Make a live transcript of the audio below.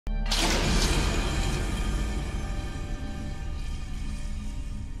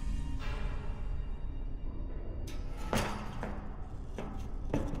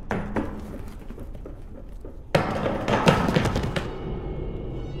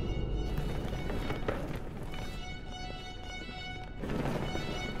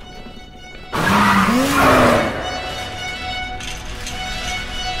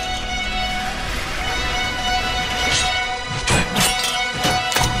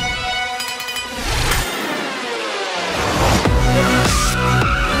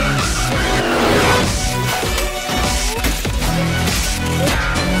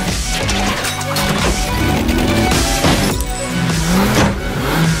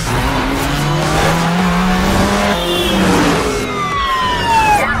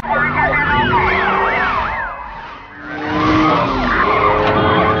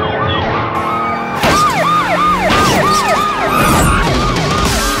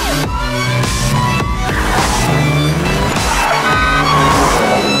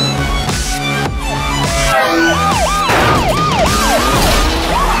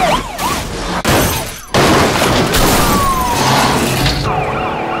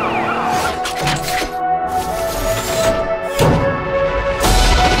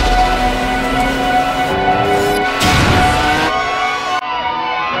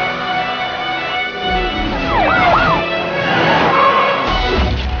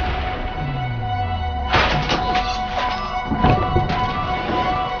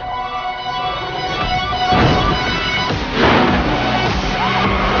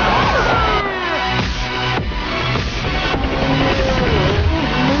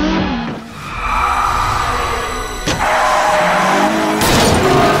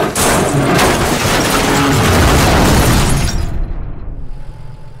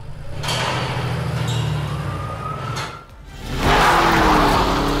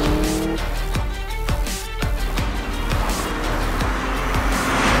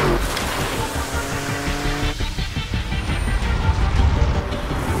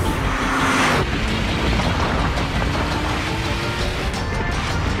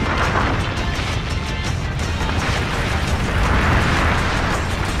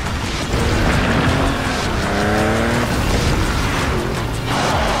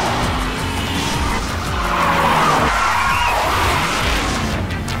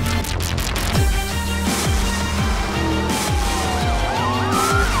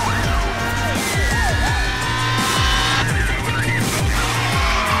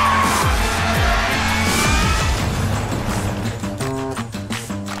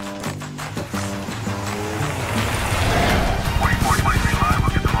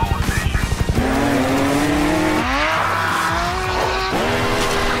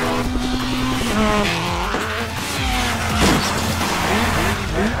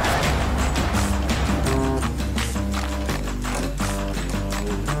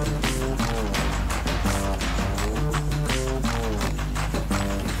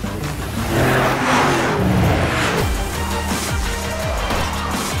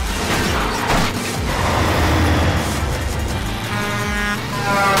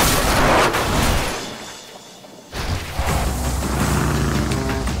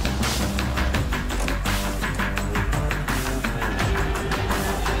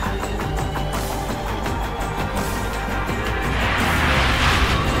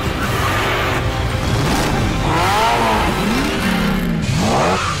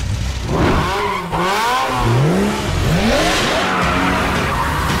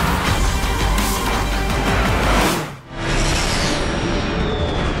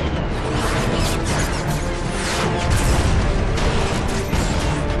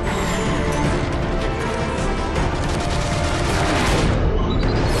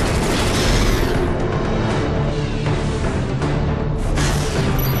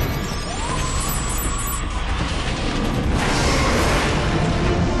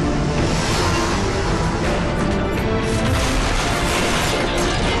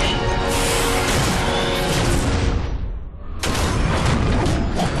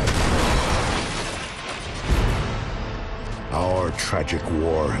tragic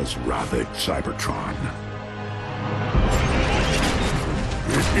war has ravaged Cybertron.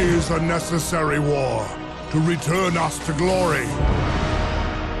 It is a necessary war to return us to glory.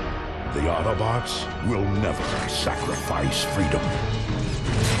 The Autobots will never sacrifice freedom.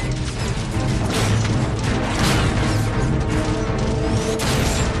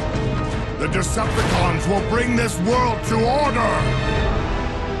 The Decepticons will bring this world to order!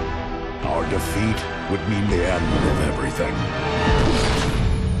 Our defeat would mean the end of everything.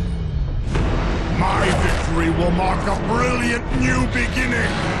 My victory will mark a brilliant new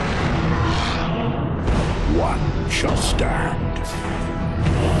beginning! One shall stand.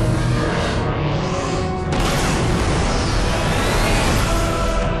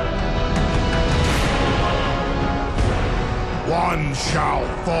 One shall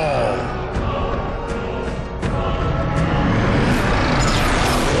fall.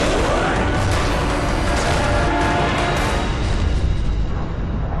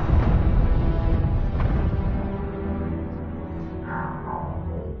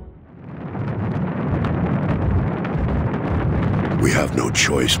 We have no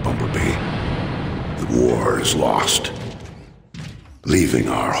choice, Bumblebee. The war is lost. Leaving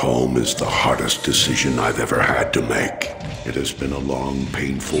our home is the hardest decision I've ever had to make. It has been a long,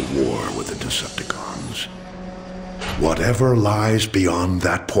 painful war with the Decepticons. Whatever lies beyond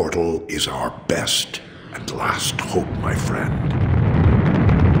that portal is our best and last hope, my friend.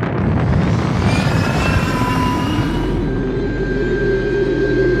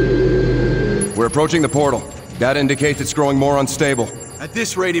 We're approaching the portal. That indicates it's growing more unstable. At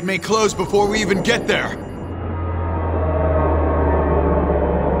this rate, it may close before we even get there.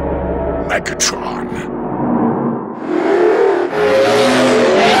 Megatron.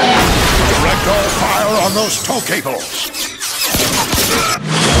 Direct all fire on those tow cables.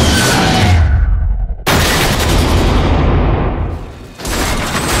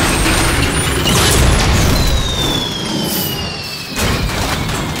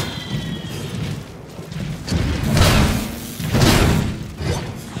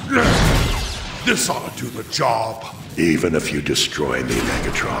 This ought to do the job. Even if you destroy me,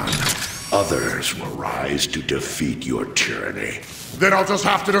 Megatron, others will rise to defeat your tyranny. Then I'll just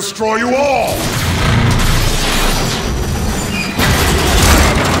have to destroy you all!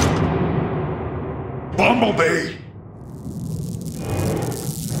 Bumblebee!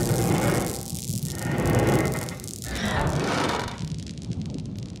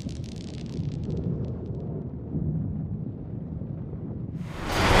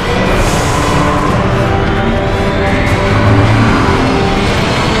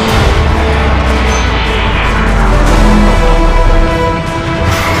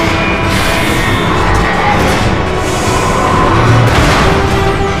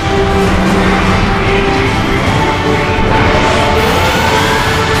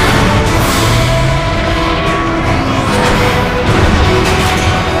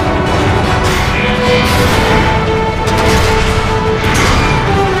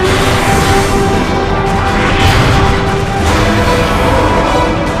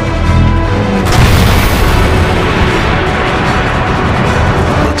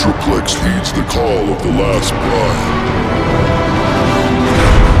 Heeds the call of the last Prime.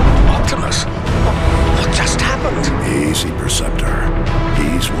 Optimus, what just happened? Easy, Perceptor.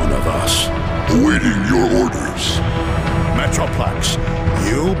 He's one of us. Awaiting your orders. Metroplex,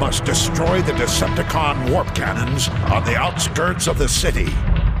 you must destroy the Decepticon warp cannons on the outskirts of the city.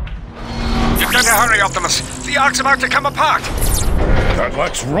 You've got to hurry, Optimus. The Ark's about to come apart. Then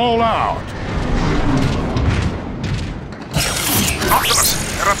let's roll out. Optimus,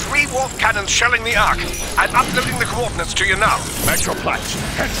 there are 3 warp cannons shelling the Ark. I'm uploading the coordinates to you now. Metroplex,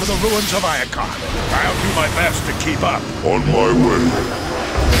 head for the ruins of Iacon. I'll do my best to keep up. On my way.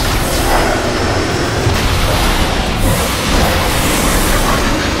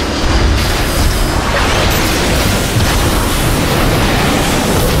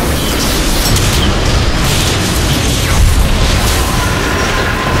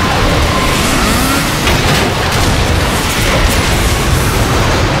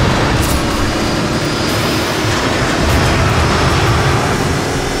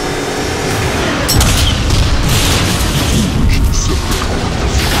 Decepticons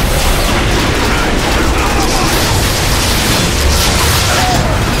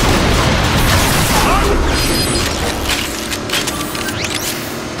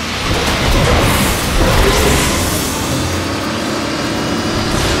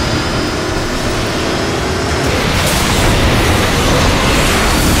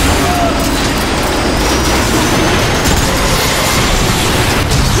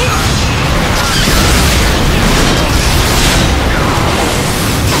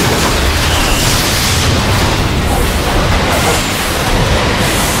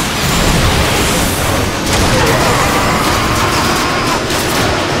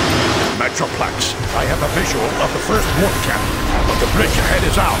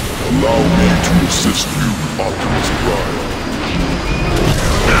to assist you, Optimus Prime.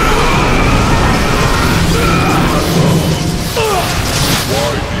 Why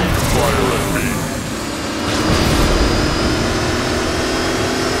do you fire at me?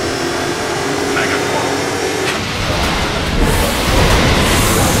 Megatron!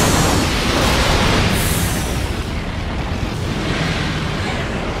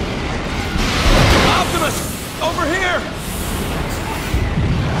 Optimus! Over here!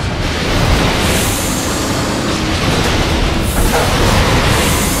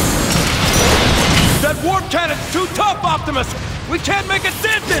 That warp cannon's too tough, Optimus! We can't make a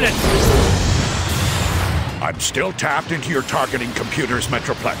dent in it! I'm still tapped into your targeting computers,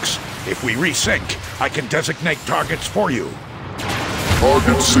 Metroplex. If we resync, I can designate targets for you.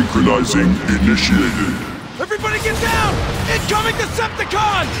 Target synchronizing initiated. Everybody get down! Incoming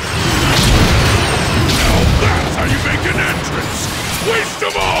Decepticon! Now that's how you make an entrance! Waste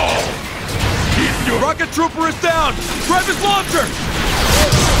them all! Keep your... Rocket Trooper is down! Grab his launcher!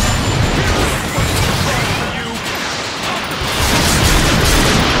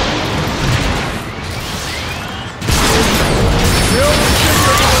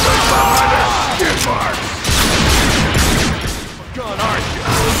 Gone, aren't you?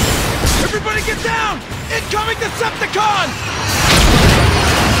 Everybody get down! Incoming Decepticon!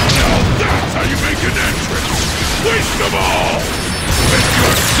 Now that's how you make an entrance! Waste them all! Make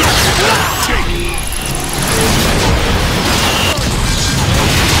yourself cheap!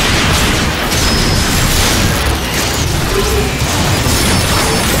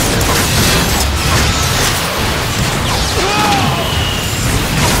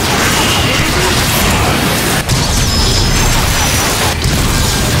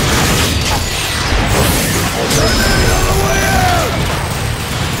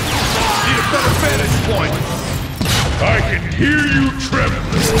 I can hear you trembling.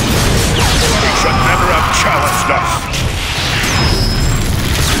 You should never have challenged us.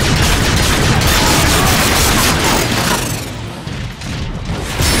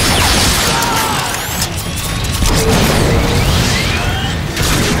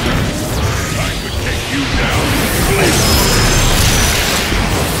 I could take you down.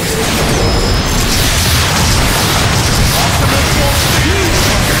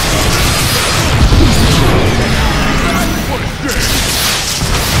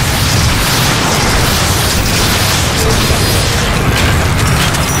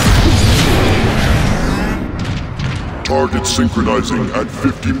 Target synchronizing at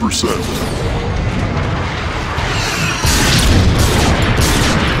 50%.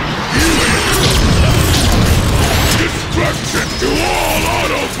 Destruction to all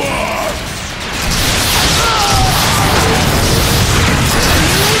Autobots!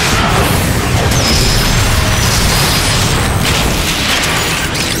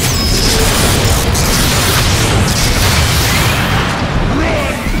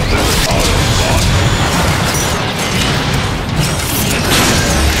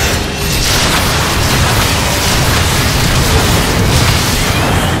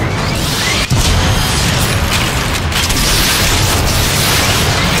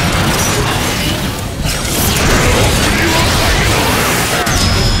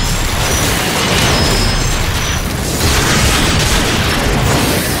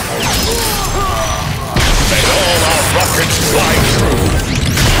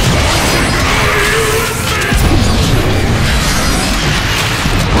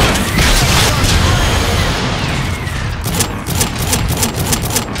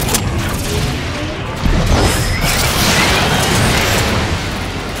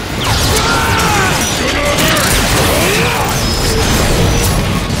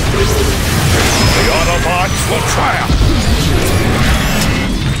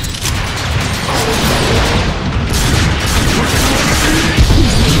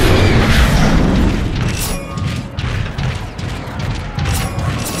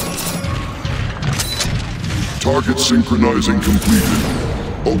 Target synchronizing completed.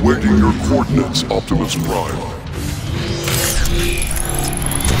 Awaiting your coordinates, Optimus Prime.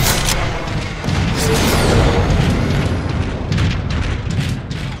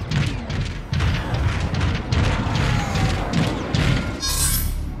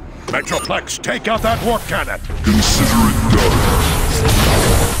 Metroplex, take out that warp cannon! Consider it done.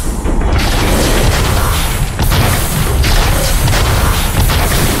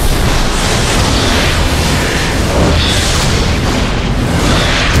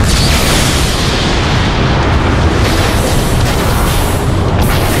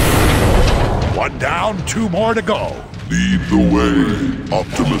 One down, two more to go. Lead the way,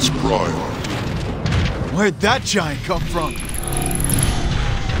 Optimus Prime. Where'd that giant come from?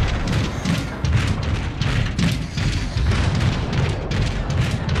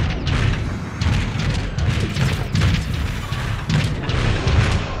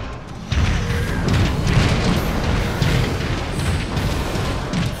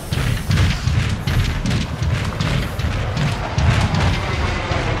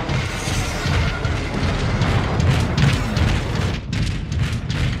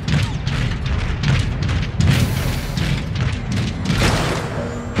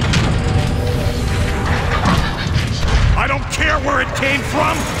 came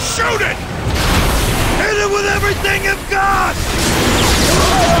from? Shoot it! Hit it with everything you've got!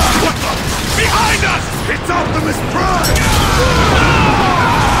 What the? Behind us! It's Optimus Prime!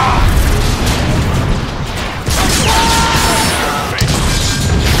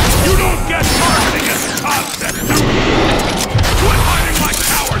 You don't get targeting as a concept, do you? Quit hiding like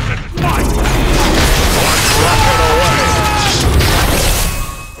cowards and fight! Let's rock it away!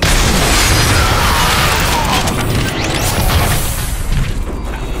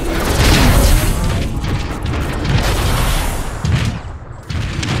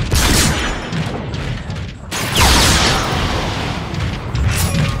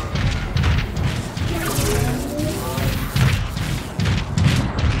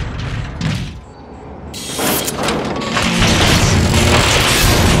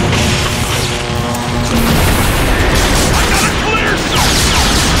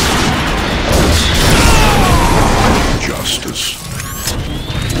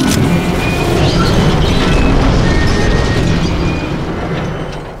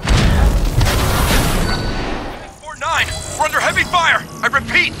 We're under heavy fire! I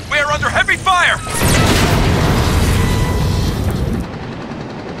repeat, we are under heavy fire!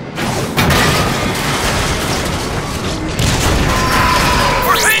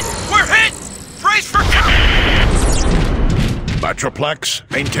 We're hit! We're hit! Brace for... Metroplex,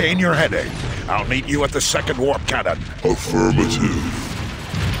 maintain your heading. I'll meet you at the second warp cannon. Affirmative.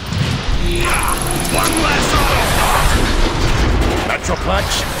 One less Autobot! Metroplex,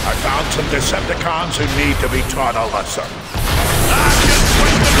 I found some Decepticons who need to be taught a lesson. I'm just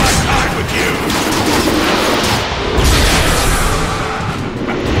wasting my time with you!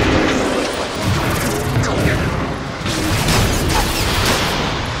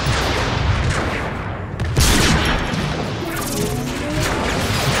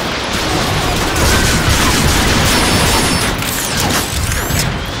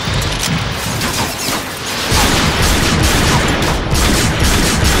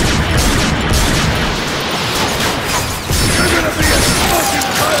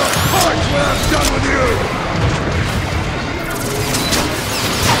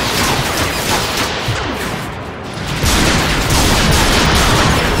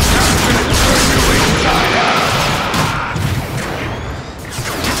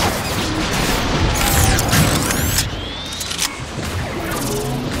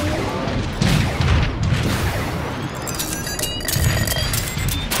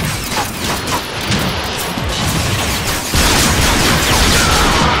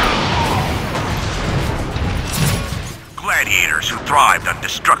 Gladiators who thrived on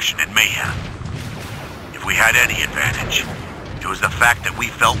destruction and mayhem. If we had any advantage, it was the fact that we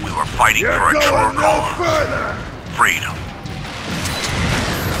felt we were fighting for a truer cause. Freedom.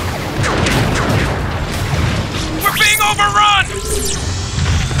 We're being overrun!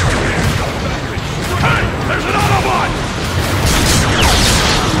 Hey! There's an Autobot!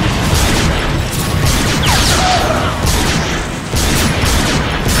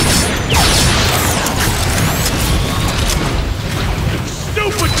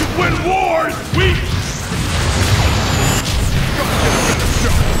 Stupid to win wars!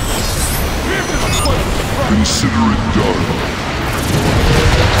 Consider it done.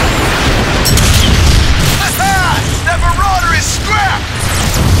 That Marauder is scrapped!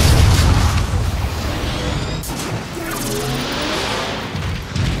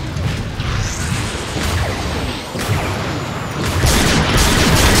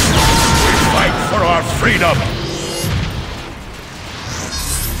 We fight for our freedom!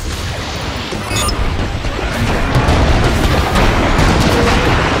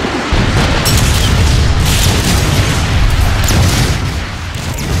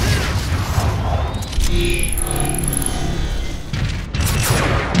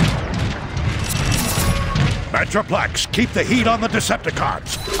 Metroplex, keep the heat on the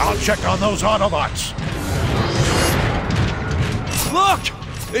Decepticons. I'll check on those Autobots. Look!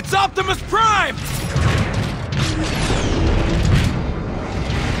 It's Optimus Prime!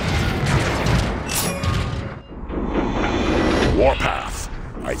 Warpath,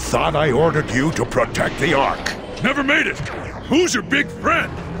 I thought I ordered you to protect the Ark. Never made it. Who's your big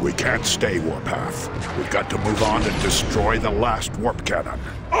friend? We can't stay, Warpath. We've got to move on and destroy the last warp cannon.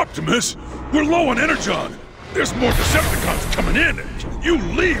 Optimus, we're low on energon. There's more Decepticons coming in. You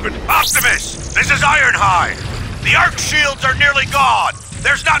leave and... Optimus! This is Ironhide! The Arc shields are nearly gone!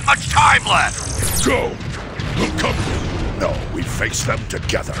 There's not much time left! Go! We'll cover you. No, we face them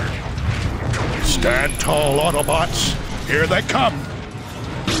together. Stand tall, Autobots. Here they come.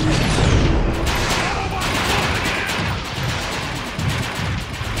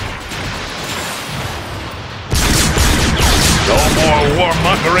 No more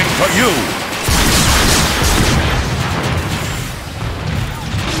warmongering for you!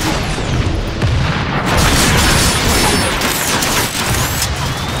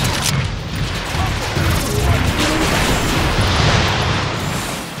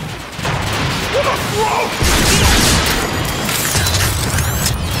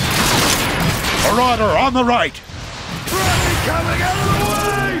 Marauder on the right! Coming out of the way!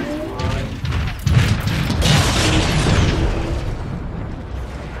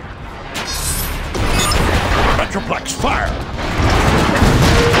 Metroplex, fire!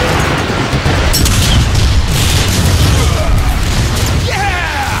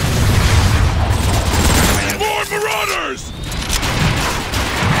 Yeah! More Marauders!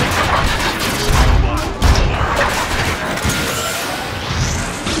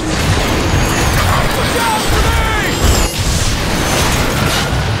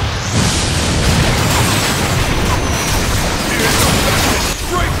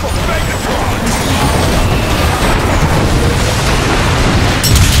 Straight from Megatron!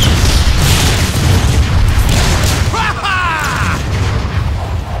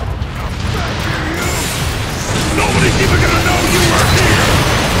 Nobody's even gonna know you were here!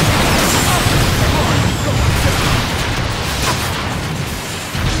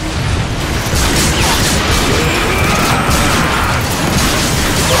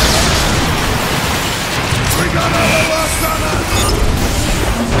 We got Autobots on us!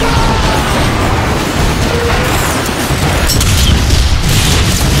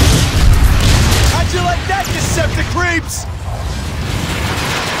 How'd you like that, Decepticreeps?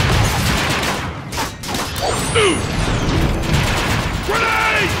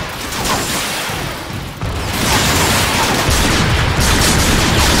 Grenade!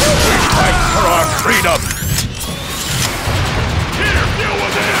 Fight for our freedom! Here, deal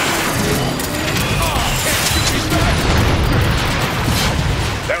with it!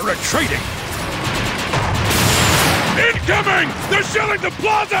 They're retreating! Incoming! They're shelling the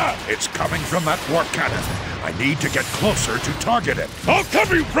plaza! It's coming from that warp cannon. I need to get closer to target it. I'll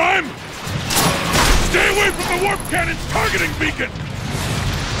cover you, Prime! Stay away from the warp cannon's targeting beacon!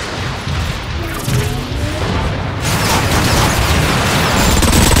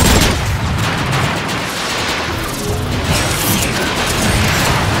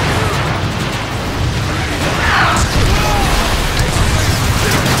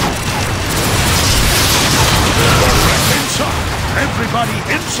 Inside! Everybody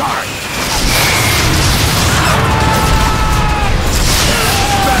inside!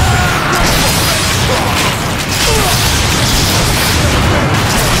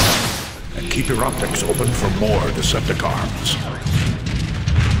 And keep your optics open for more Decepticons.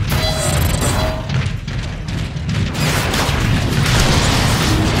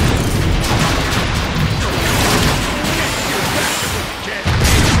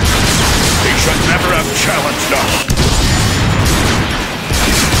 He should never have challenged us.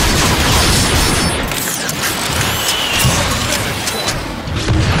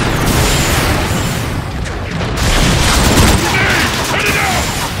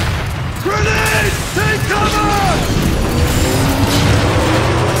 Take cover!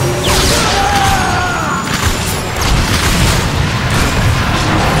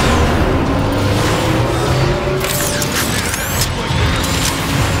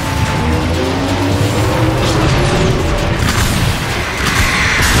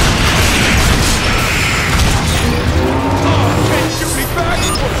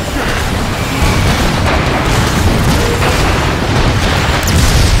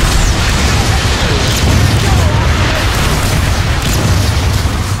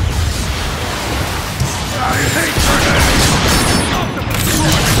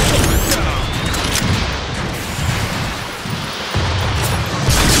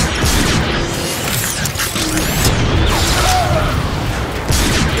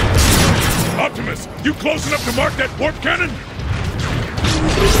 Optimus, you close enough to mark that warp cannon?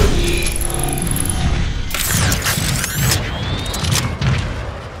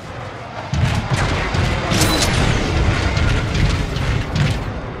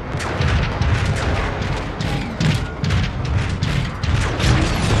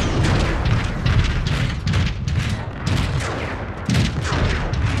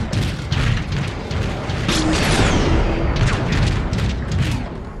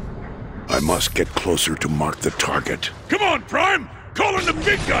 I must get closer to mark the target. Come on, Prime! Call in the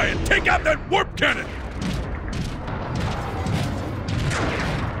big guy and take out that warp cannon!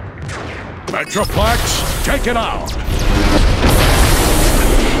 Metroplex, take it out!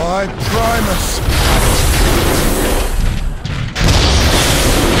 My Primus!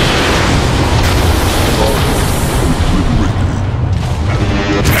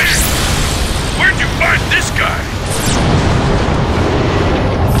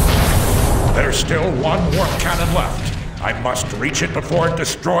 still one warp cannon left. I must reach it before it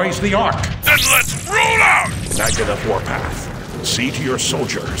destroys the Ark. Then let's roll out! Negative warpath. See to your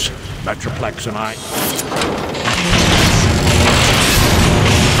soldiers. Metroplex and I...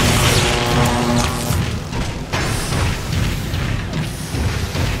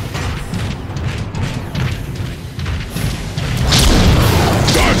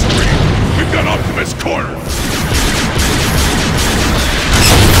 We've got Optimus cornered!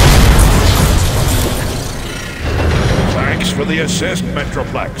 Thanks for the assist,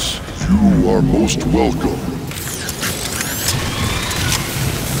 Metroplex. You are most welcome.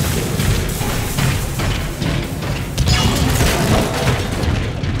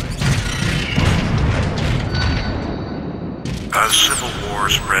 As civil war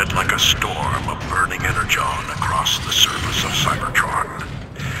spread like a storm of burning energon across the surface of Cybertron,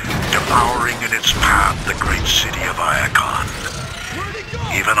 devouring in its path the great city of Iacon,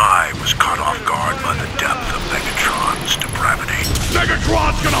 even I was caught off guard by the depth of Megatron's depravity.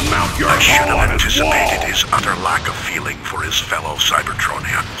 Megatron's gonna mount your I should hull have on his wall! anticipated his utter lack of feeling for his fellow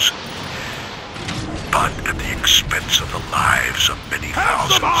Cybertronians. But at the expense of the lives of many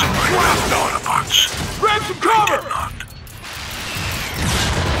thousands of my fellow Autobots, Grab some I cover! did not.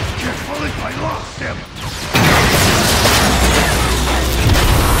 Can't believe I lost him!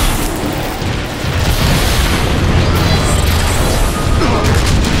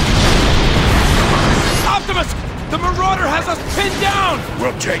 Optimus! The Marauder has us pinned down!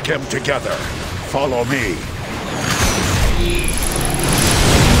 We'll take him together. Follow me.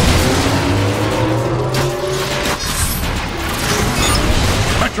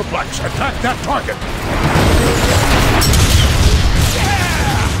 Metroplex, attack that target!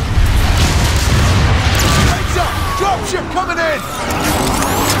 Heads up! Dropship coming in!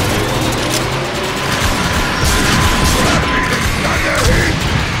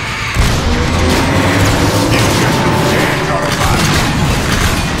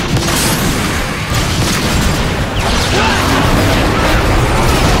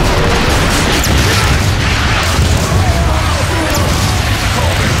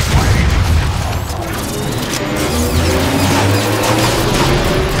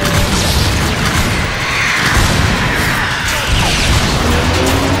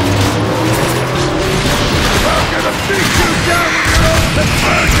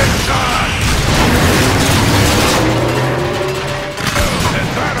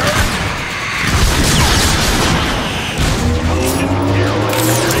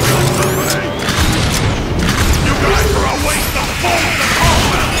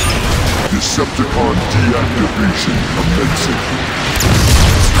 Decepticon deactivation commencing.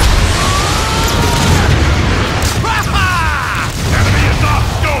 Enemy is off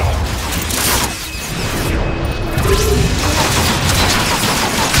score!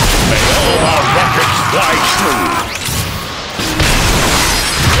 May all our rockets fly true!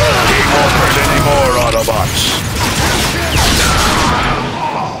 Game over anymore, Autobots!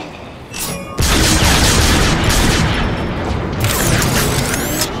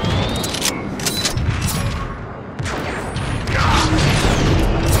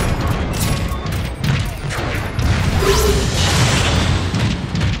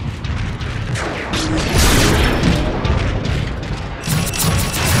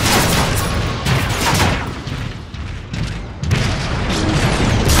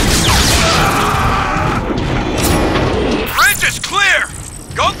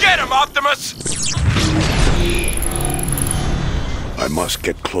 Optimus! I must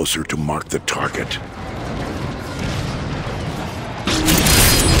get closer to mark the target.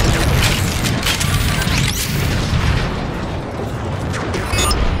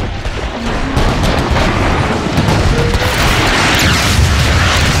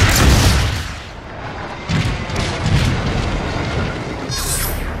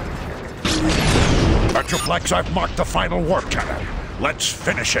 Metroplex, I've marked the final warp cannon. Let's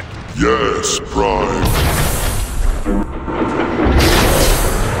finish it. Yes, Prime.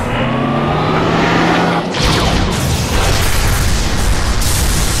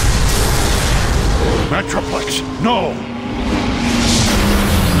 Metroplex, no!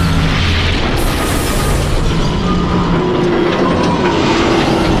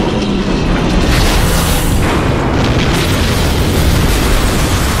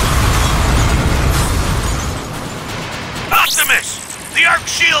 Optimus! The Ark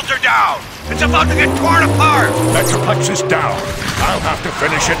shields are down! It's about to get torn apart! Metroplex is down. I'll have to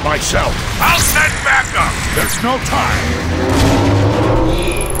finish it myself. I'll send backup! There's no time.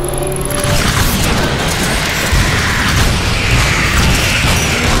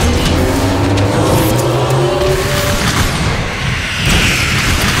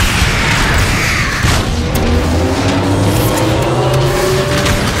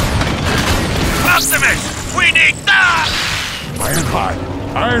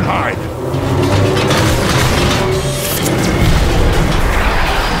 Ironhide!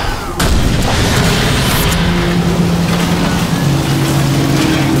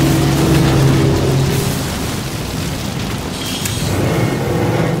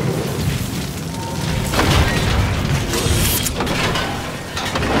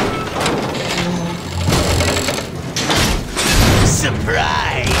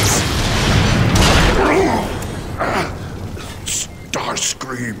 Surprise!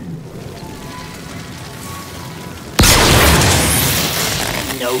 Starscream.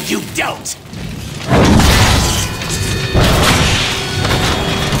 No, you don't!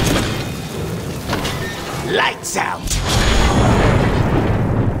 Lights out!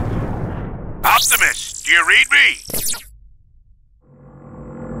 Optimus, do you read me?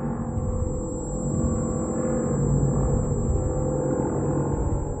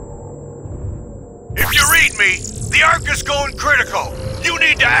 If you read me, the Ark is going critical. You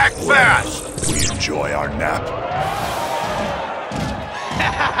need to act fast. We enjoy our nap.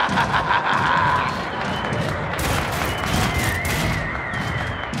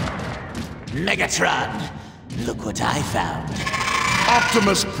 Megatron, look what I found.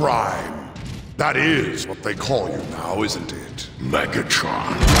 Optimus Prime. That is what they call you now, isn't it?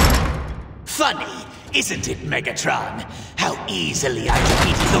 Megatron. Funny, isn't it, Megatron? How easily I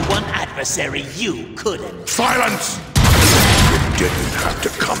defeated the one adversary you couldn't. Silence! It didn't have to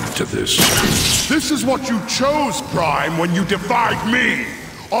come to this. This is what you chose, Prime, when you defied me.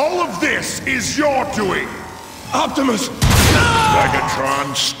 All of this is your doing. Optimus!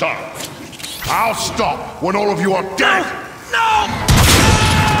 Megatron, stop. I'll stop when all of you are dead. No!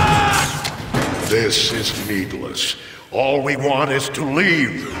 This is needless. All we want is to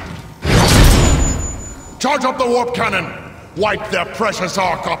leave. Charge up the warp cannon. Wipe their precious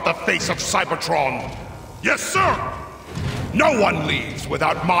Ark off the face of Cybertron. Yes, sir. No one leaves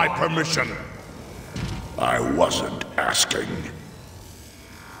without my permission. I wasn't asking.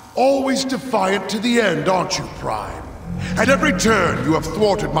 Always defiant to the end, aren't you, Prime? At every turn, you have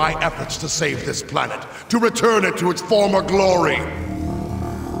thwarted my efforts to save this planet, to return it to its former glory.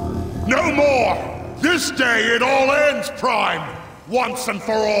 No more! This day it all ends, Prime! Once and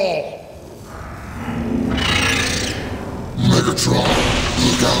for all! Megatron,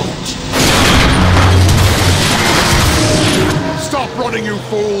 look out! Stop running, you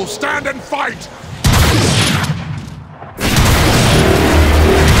fool! Stand and fight!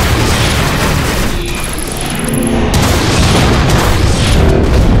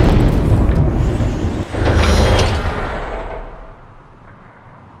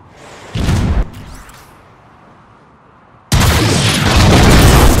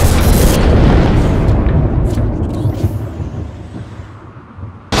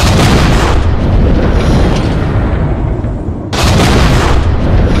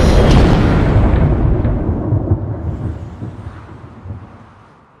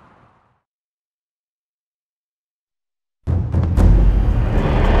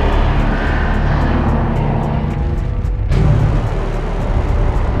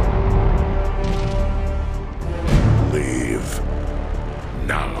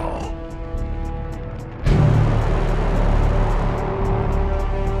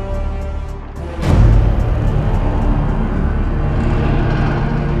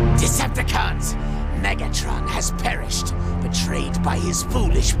 Decepticons! Megatron has perished, betrayed by his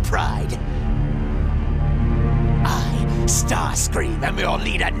foolish pride. I, Starscream, am your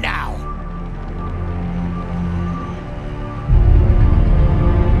leader now.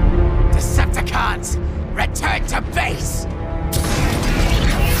 Decepticons, return to base!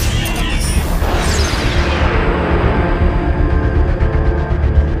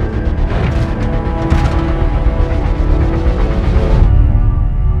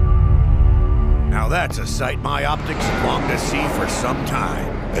 That's a sight my optics have longed to see for some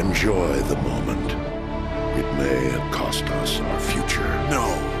time. Enjoy the moment. It may have cost us our future. No.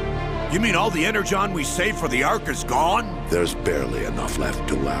 You mean all the energon we saved for the Ark is gone? There's barely enough left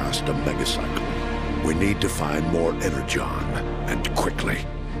to last a megacycle. We need to find more energon, and quickly.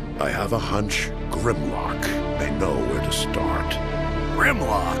 I have a hunch Grimlock may know where to start.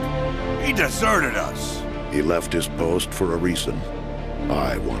 Grimlock? He deserted us. He left his post for a reason.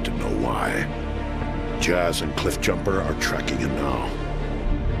 I want to know why. Jazz and Cliffjumper are tracking him now.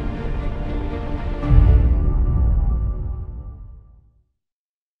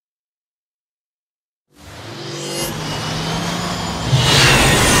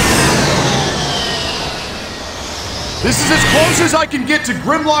 This is as close as I can get to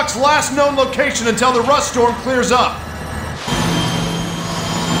Grimlock's last known location until the rust storm clears up.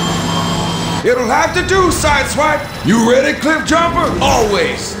 It'll have to do, Sideswipe. You ready, Cliff Jumper?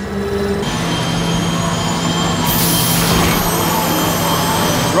 Always.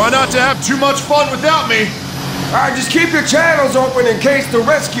 Try not to have too much fun without me. Alright, just keep your channels open in case the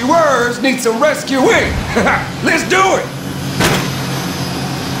rescuers need some rescuing. Let's do it.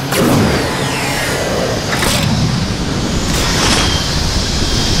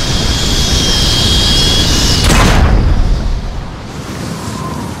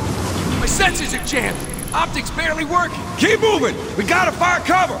 My sensors are jammed. Optics barely working. Keep moving. We gotta fire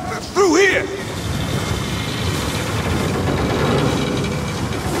cover. Through here.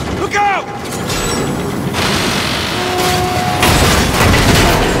 Look out!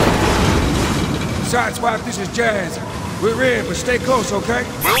 Sideswipe, this is Jazz. We're in, but stay close, okay?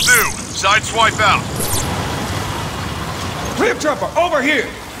 Will do. Sideswipe out. Cliff Jumper, over here!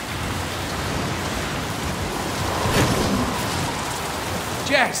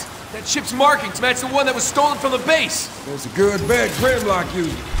 Jazz, that ship's markings match the one that was stolen from the base. That's a good bet Grimlock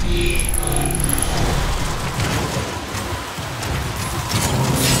used.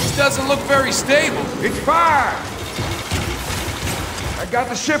 This doesn't look very stable. It's fire! I got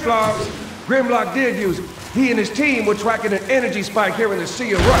the ship logs. Grimlock did use it. He and his team were tracking an energy spike here in the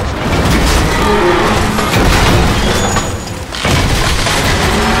Sea of Rust.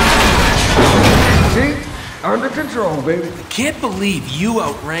 See? Under control, baby. Can't believe you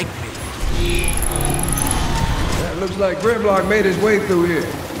outranked me. That looks like Grimlock made his way through here.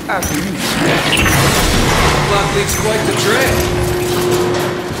 After you. Grimlock leaves quite the trail.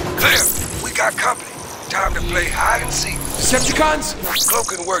 Cliff, we got company. Time to play hide and seek. Decepticons?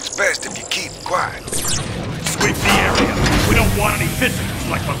 Cloaking works best if you keep quiet. Sweep the area. We don't want any visitors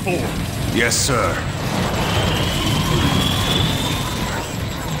like before. Yes, sir.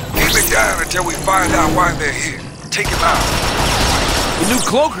 Keep it down until we find out why they're here. Take him out. The new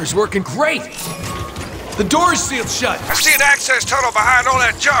cloaker's working great. The door's sealed shut. I see an access tunnel behind all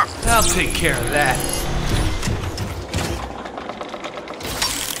that junk. I'll take care of that.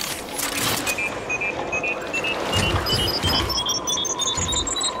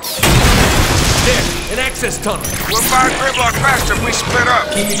 There, an access tunnel. We'll find Grimlock faster if we split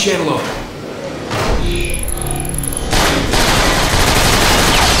up. Keep your channel open.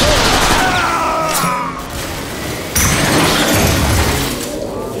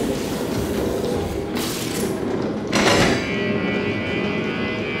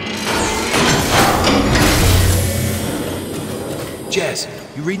 Jazz,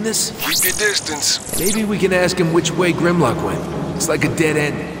 you reading this? Keep your distance. Maybe we can ask him which way Grimlock went. It's like a dead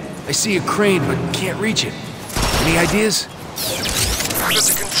end. I see a crane, but can't reach it. Any ideas? There's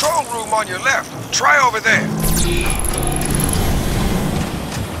a control room on your left. Try over there.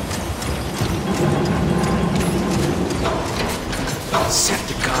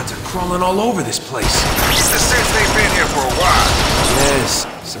 Decepticons are crawling all over this place. It's the sense they've been here for a while. Yes,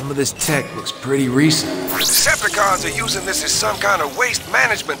 some of this tech looks pretty recent. The Decepticons are using this as some kind of waste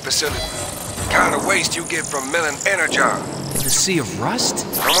management facility. The kind of waste you get from milling energon. In the Sea of Rust?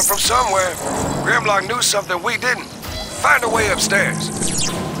 Coming from somewhere. Grimlock knew something we didn't. Find a way upstairs.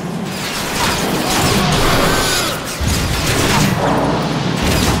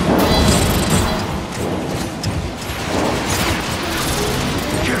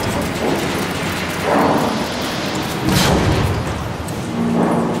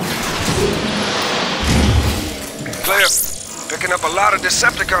 Cliff, picking up a lot of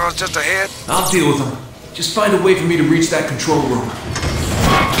Decepticons just ahead. I'll deal with them. Just find a way for me to reach that control room.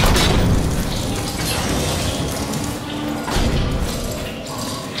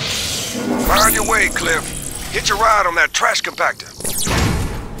 Find your way, Cliff. Hit your ride on that trash compactor.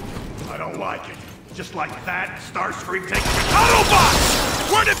 I don't like it. Just like that, Starscream takes the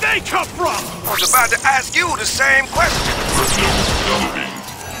Autobots! Where did they come from? I was about to ask you the same question.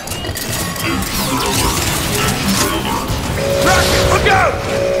 Rocket, look out!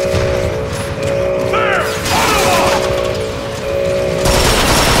 There! Autobot!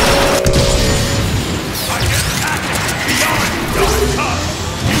 I get tactics beyond your tough.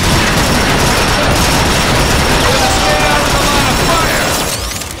 Stay out of the line of fire!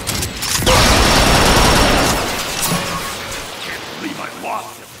 Can't believe I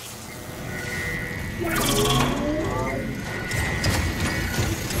lost him.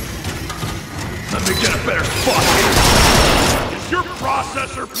 Let me get a better spot here. Is your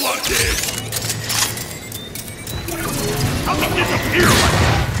processor plugged in? How'd he disappear like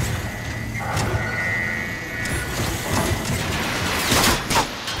that?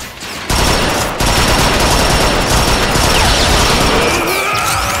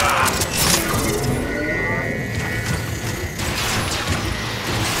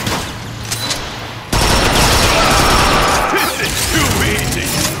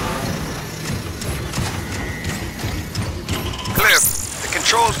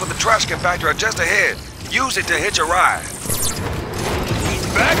 trash compactor just ahead. Use it to hitch a ride. He's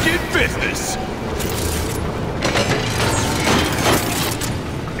back in business.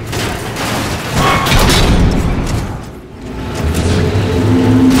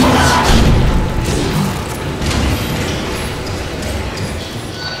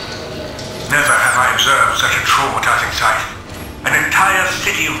 Never have I observed such a traumatizing sight. An entire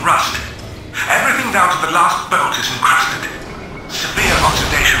city of rust. Everything down to the last bolt is encrusted. Severe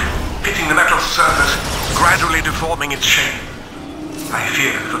oxidation, pitting the metal surface, gradually deforming its shape. I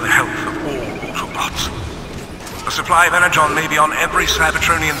fear for the health of all Autobots. The supply of energon may be on every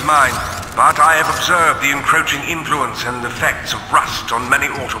Cybertronian's mind, but I have observed the encroaching influence and effects of rust on many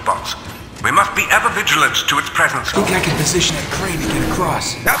Autobots. We must be ever vigilant to its presence. I think I can position that crane to get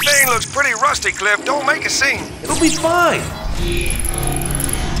across. That thing looks pretty rusty, Cliff. Don't make a scene. It'll be fine.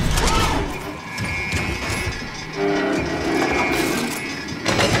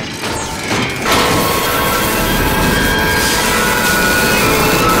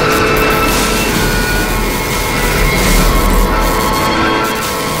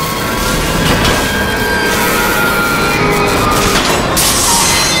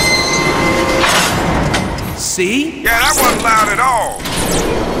 See? Yeah, that wasn't loud at all.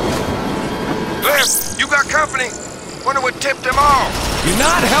 Cliff, you got company? Wonder what tipped them off. You're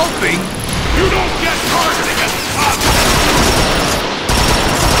not helping. You don't get targeting us up.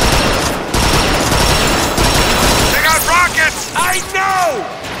 They got rockets! I know!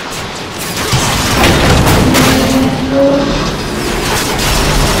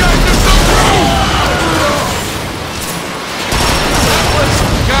 Guys, there's some room! That was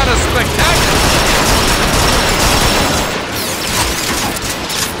kind of spectacular.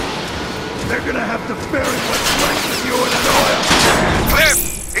 They're gonna have to bury what's left of you in an oil. Cliff,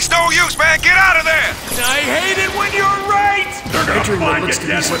 it's no use, man. Get out of there! I hate it when you're right! They're gonna Entering what find looks you to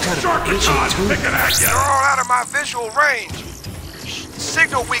be dead some with kind of Sharkatron ancient tomb. picking at you. They're all out of my visual range.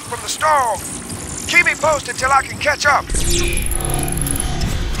 Signal weak from the storm. Keep me posted till I can catch up.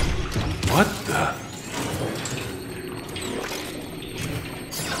 What the?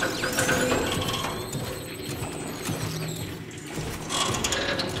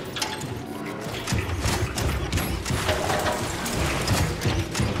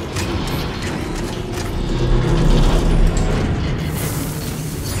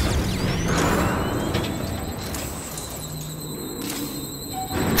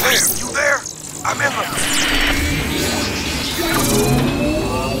 Cliff, you there? I'm in the...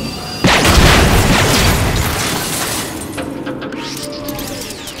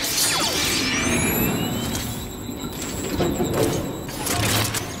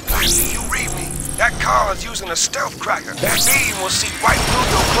 You read me. That car is using a stealth cracker. That beam will see right through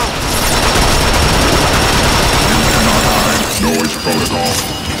your cloak. Noise protocol.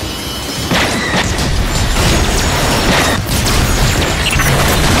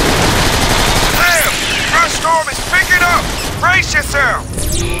 Damn! Front storm is picking up! Brace yourself!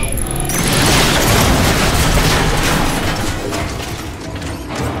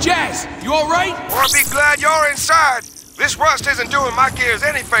 Jazz, you alright? Or be glad you're inside. This rust isn't doing my gears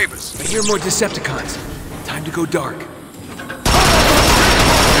any favors. I hear more Decepticons. Time to go dark. Take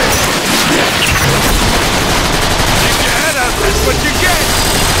your head out, that's what you get!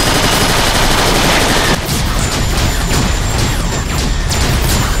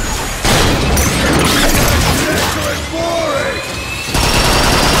 Excellent boring!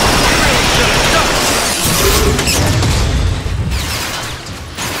 You really should have done it!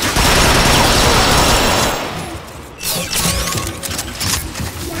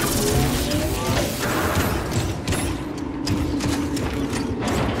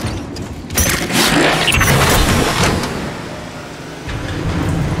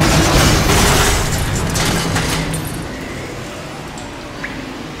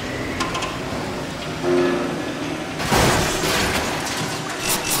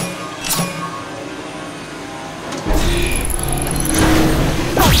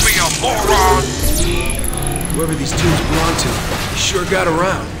 Whoever these tombs belong to, they sure got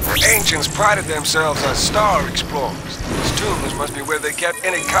around. The ancients prided themselves as star explorers. These tombs must be where they kept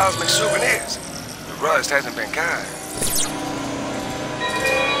any cosmic souvenirs. The rust hasn't been kind.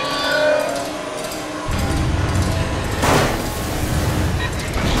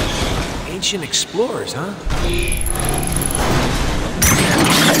 Ancient explorers, huh?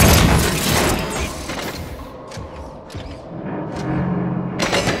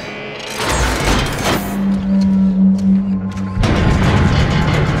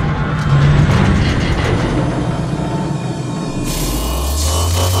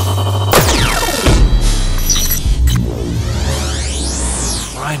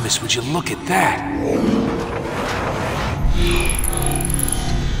 Optimus, would you look at that?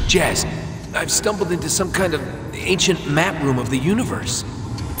 Jazz, I've stumbled into some kind of ancient map room of the universe.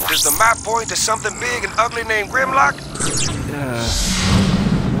 Does the map point to something big and ugly named Grimlock?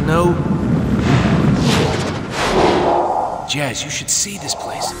 No. Jazz, you should see this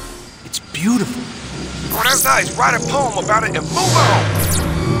place. It's beautiful. Oh, that's nice. Write a poem about it and move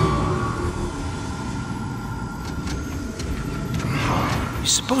on. You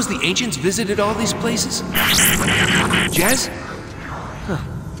suppose the ancients visited all these places? Jazz? Huh.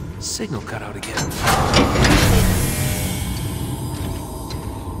 Signal cut out again.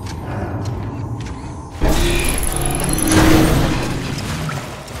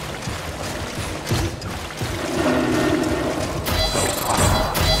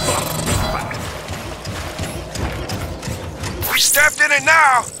 We stepped in it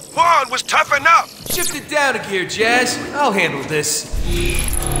now. Juan was toughing up. Shift it down a gear, Jazz. I'll handle this.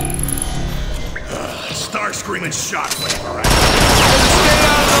 Starscreaming shockwave, all right? Stay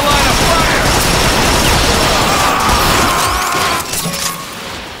out of the line of fire!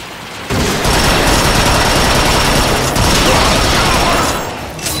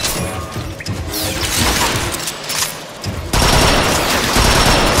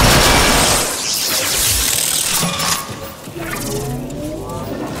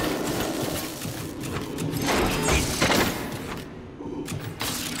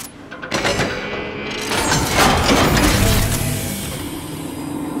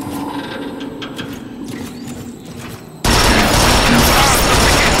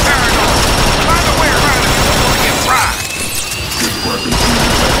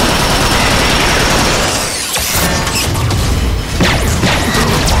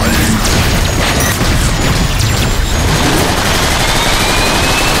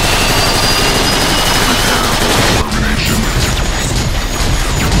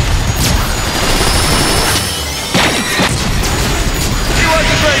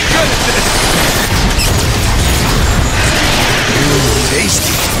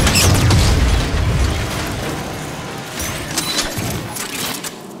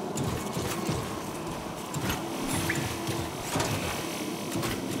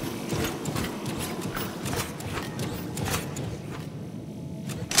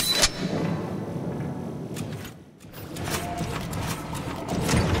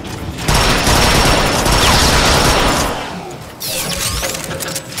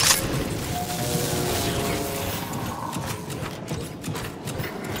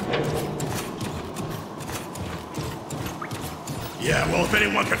 Yeah, well, if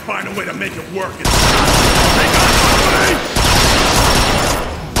anyone can find a way to make it work, it's... Take out my way!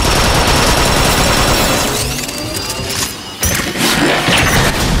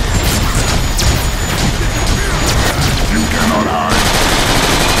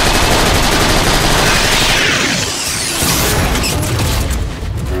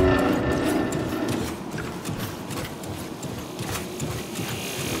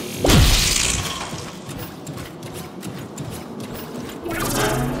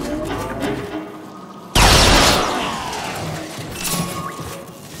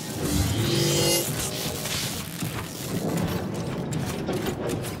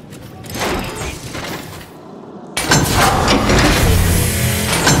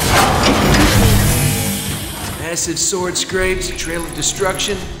 Massive sword scrapes, a trail of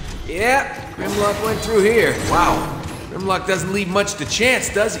destruction. Yeah, Grimlock went through here. Wow. Grimlock doesn't leave much to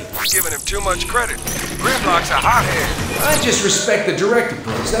chance, does he? You're giving him too much credit. Grimlock's a hothead. I just respect the direct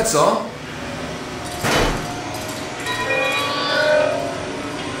approach, that's all.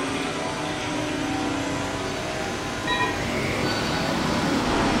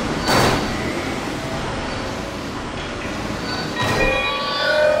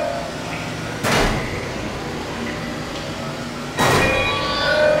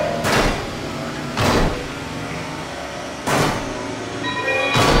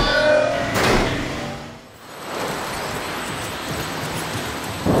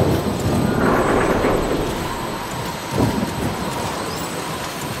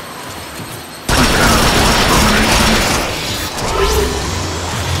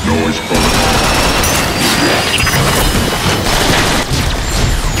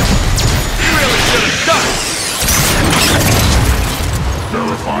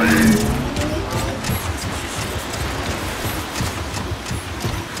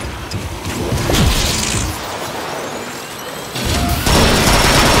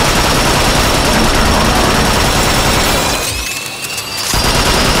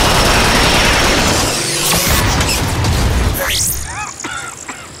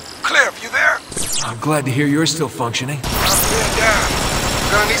 Glad to hear you're still functioning. I'm pinned down.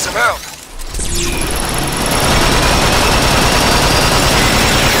 Gonna need some help.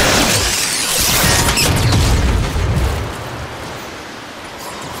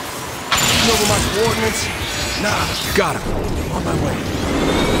 You know my coordinates? Nah. Got him. On my way.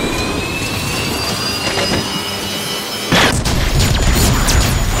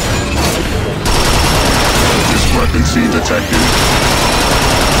 Discrepancy detected.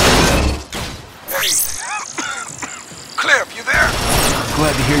 Hey. Cliff, you there?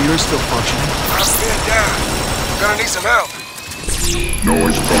 Glad to hear you're still functioning. I'm pinned down. Gonna need some help.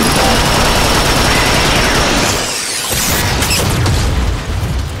 Noise protocol.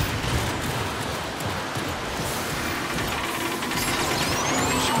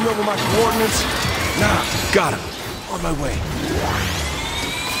 You know my coordinates? Nah. Got him. On my way.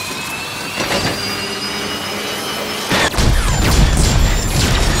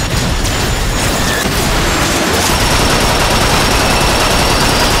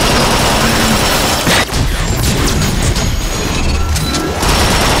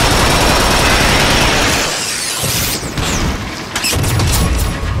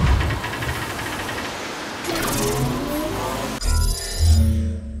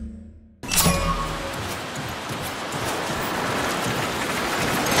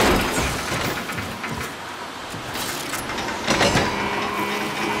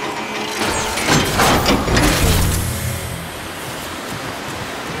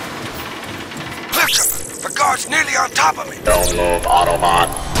 The guard's nearly on top of me. Don't move, Autobot.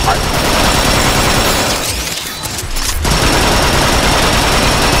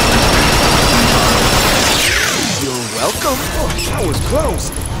 You're welcome. Oh, that was close.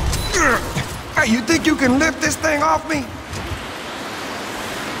 Hey, you think you can lift this thing off me?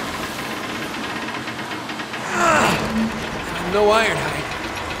 No Ironhide.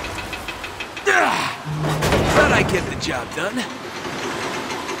 But I get the job done.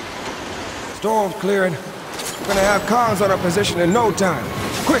 Storm's clearing. We're gonna have cons on our position in no time.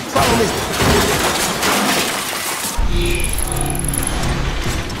 Quick, follow me.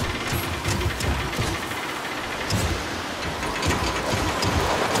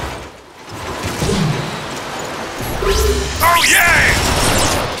 Oh yeah!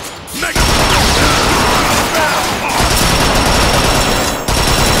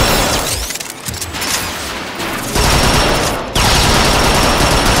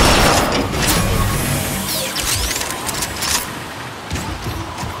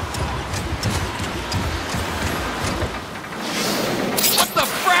 What the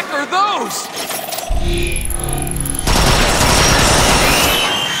frack are those?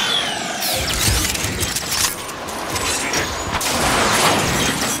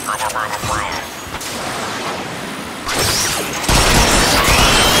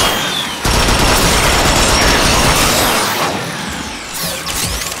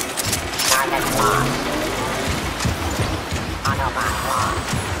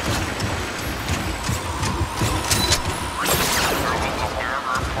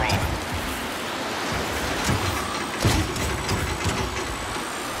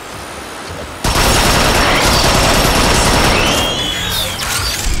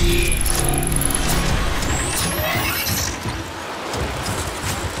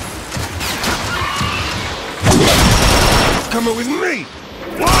 Coming with me.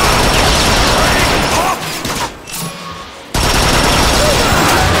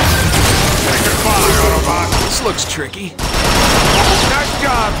 This looks tricky. Nice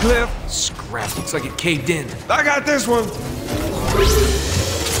job, Cliff. Scrap, looks like it caved in. I got this one.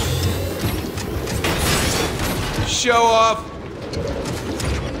 Show off.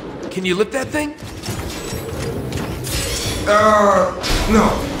 Can you lift that thing? No.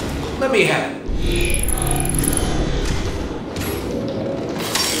 Let me have it.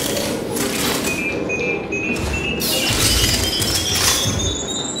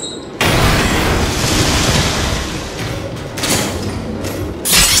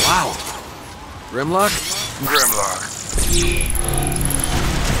 Wow. Grimlock? Grimlock.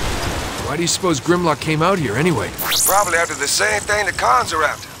 Why do you suppose Grimlock came out here anyway? Probably after the same thing the cons are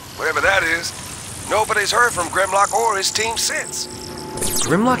after. Whatever that is. Nobody's heard from Grimlock or his team since.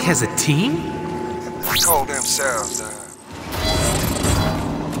 Grimlock has a team? They call themselves,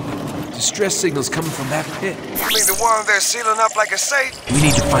 Distress signals coming from that pit. You mean the one they're sealing up like a safe? We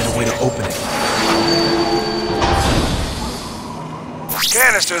need to find a way to open it.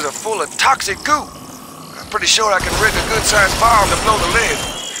 Canisters are full of toxic goo. I'm pretty sure I can rig a good-sized bomb to blow the lid.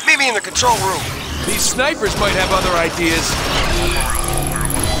 Meet me in the control room. These snipers might have other ideas.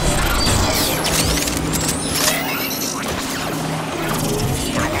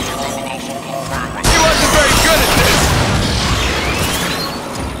 He wasn't very good at this.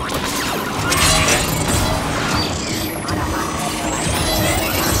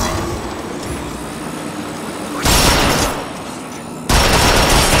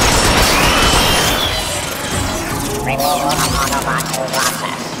 Removal of Autobot in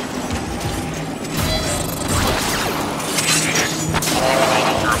process.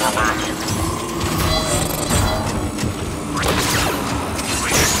 Eliminating Autobots.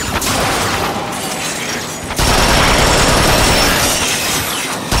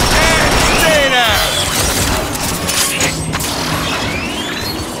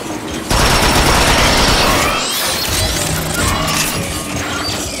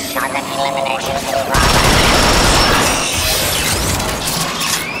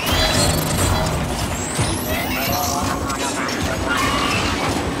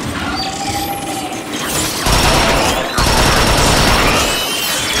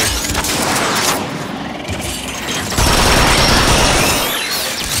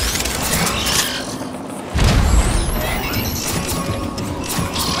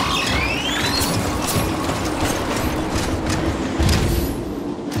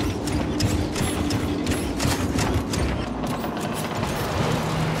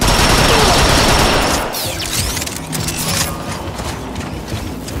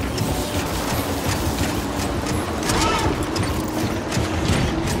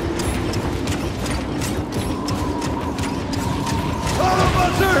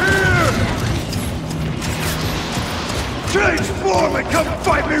 Transform and come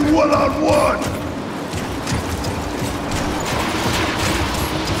fight me one-on-one!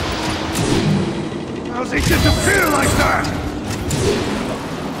 How's he disappear like that?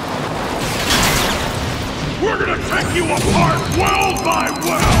 We're gonna take you apart well by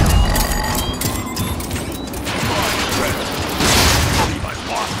well! My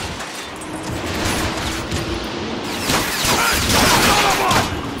boss!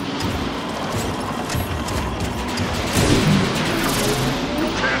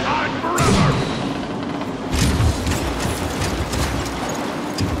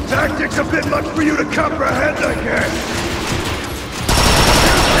 Tactics a bit much for you to comprehend, I guess.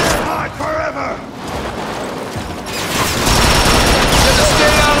 You can't hide forever! Better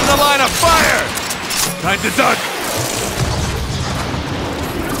stay out of the line of fire! Time to duck!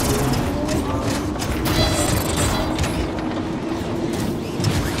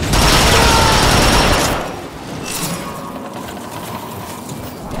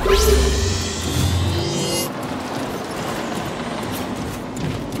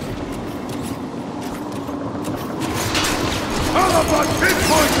 Autobot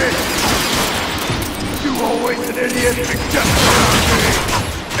pinpointed! You always an idiot except for me!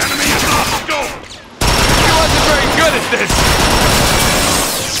 Enemy is off scope! He wasn't very good at this!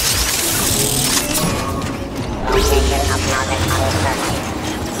 Location of target uncertain.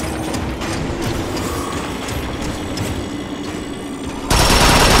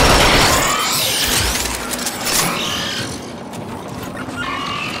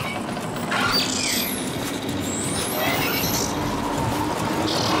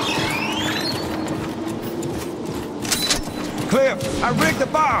 Cliff, I rigged the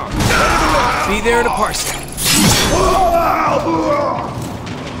bomb. Be there in a parsec.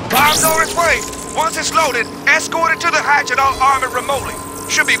 Bomb's on its way. Once it's loaded, escort it to the hatch and I'll arm it remotely.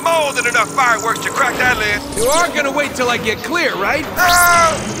 Should be more than enough fireworks to crack that lid. You are gonna wait till I get clear, right?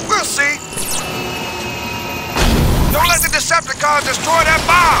 We'll see. Don't let the Decepticons destroy that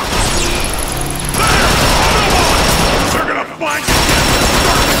bomb! They're gonna find you again!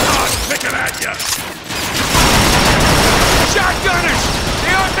 Decepticons picking at you! Shotgunners!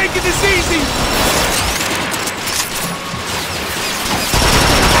 They aren't making this easy!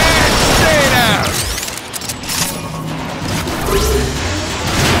 And stay down!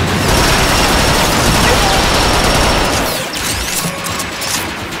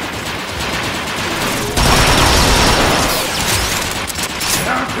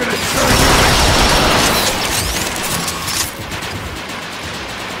 I'm gonna turn you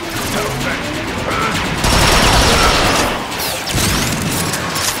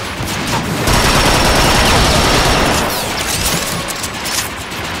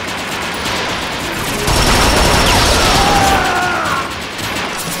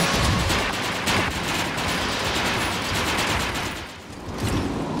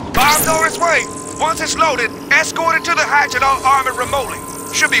Bomb's on its way. Once it's loaded, escort it to the hatch and I'll arm it remotely.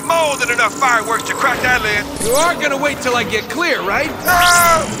 Should be more than enough fireworks to crack that lid. You are gonna wait till I get clear, right?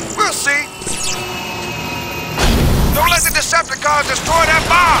 We'll see. Don't let the Decepticons destroy that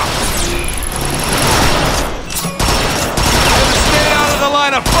bomb! Better stay out of the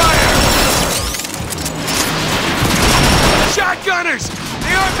line of fire! Shotgunners!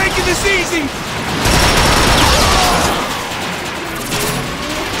 They aren't making this easy!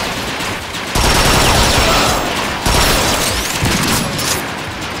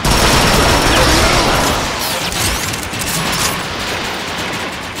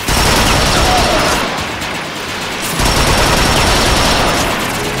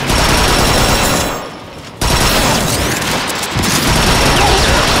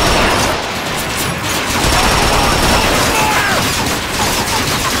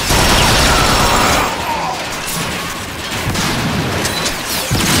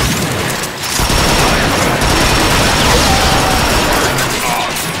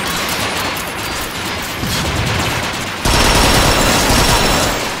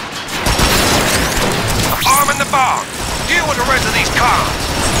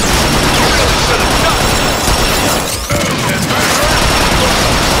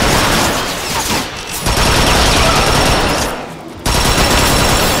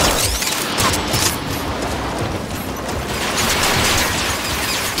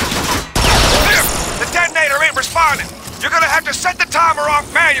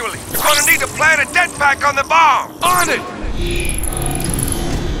 manually. You're gonna need to plant a dead pack on the bomb. On it!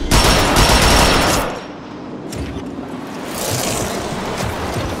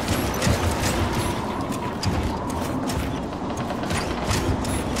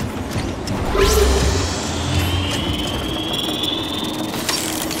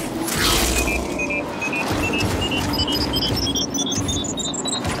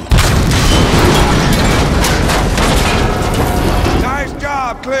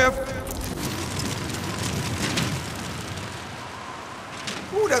 Cliff.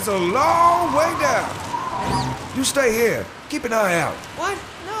 Ooh, that's a long way down. You stay here. Keep an eye out. What?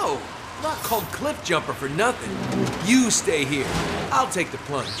 No. I'm not called Cliff Jumper for nothing. You stay here. I'll take the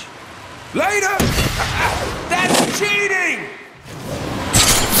plunge. Later! That's cheating!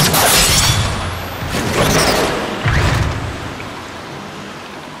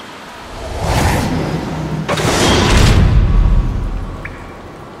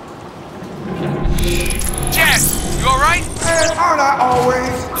 Aren't I always?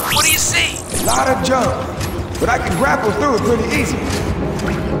 What do you see? A lot of junk, but I can grapple through it pretty easy.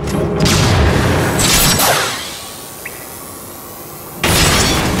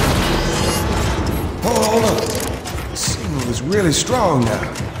 Hold on. The signal is really strong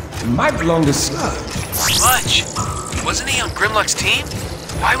now. It might belong to Sludge. Sludge? Wasn't he on Grimlock's team?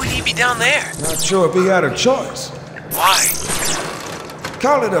 Why would he be down there? Not sure if he had a choice. Why?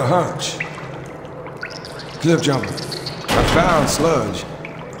 Call it a hunch. Cliff Jumper. I found Sludge.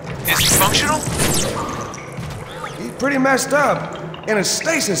 Is he functional? He's pretty messed up. In a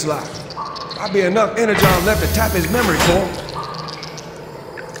stasis lock. Might be enough energon left to tap his memory core.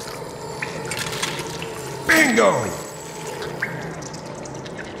 Bingo!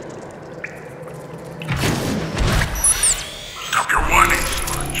 Stop your whining,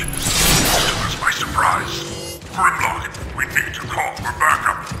 Sludge. This took us by surprise. Grimlock, we need to call for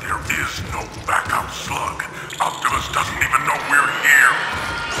backup. There is no backup, Slug. Optimus doesn't even know we're here.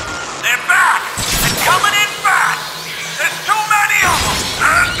 They're back! And coming in fast! There's too many of them!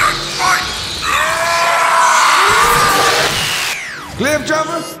 And let's fight! Cliff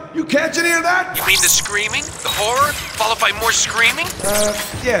Jumper, you catch any of that? You mean the screaming? The horror? Followed by more screaming?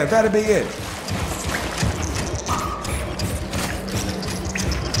 Yeah, that'd be it.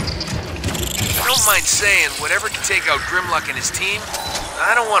 I don't mind saying, whatever can take out Grimlock and his team,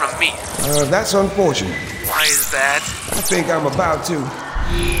 I don't want to meet. That's unfortunate. Why is that? I think I'm about to.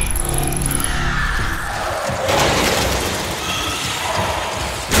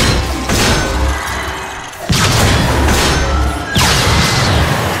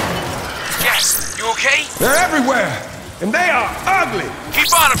 Yes, you okay? They're everywhere, and they are ugly.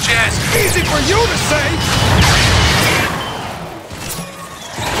 Keep on them, Jazz. Easy for you to say.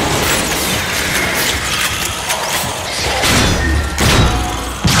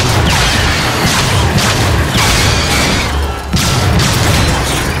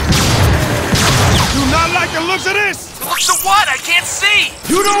 Looks at this! Looks at what? I can't see!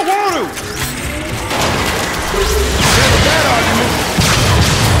 You don't want to! That's a bad argument.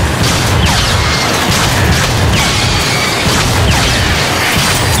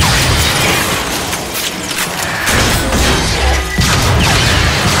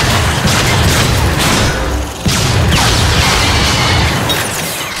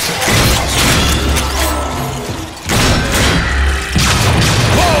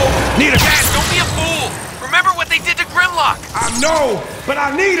 Whoa! Need a gas! Don't be a fool! Remember what they did to Grimlock! I know, but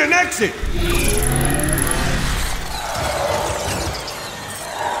I need an exit!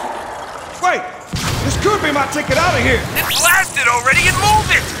 Wait! This could be my ticket out of here! Then blast it already and move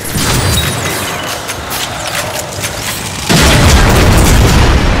it!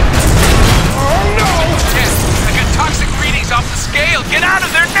 Oh no! Yes, I got toxic readings off the scale! Get out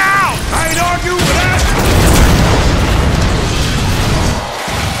of there now! I ain't arguing with that!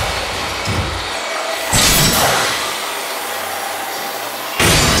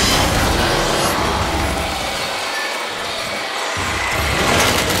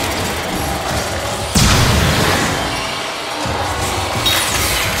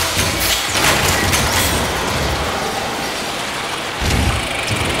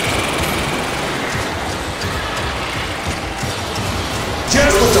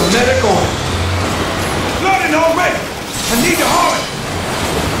 Just put the medic on. Flooding already. I need to haul it.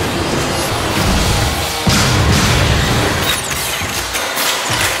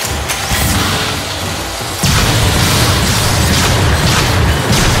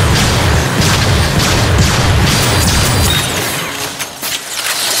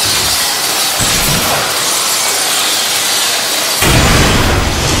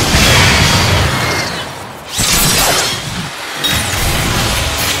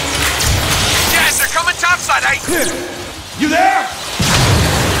 side, eh? You there?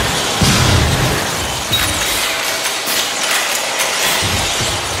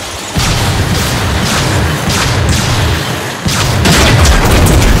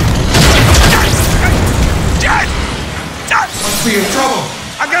 Must be in trouble.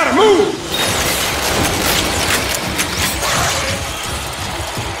 I gotta move.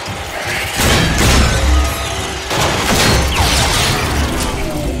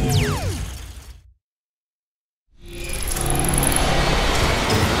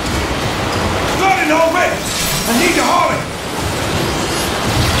 Flooding already. I need to haul it.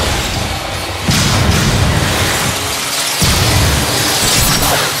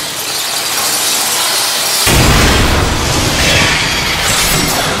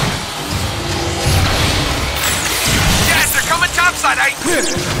 Topside, eh?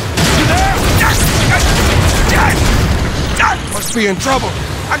 You there? Must be in trouble.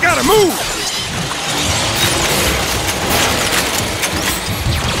 I gotta move.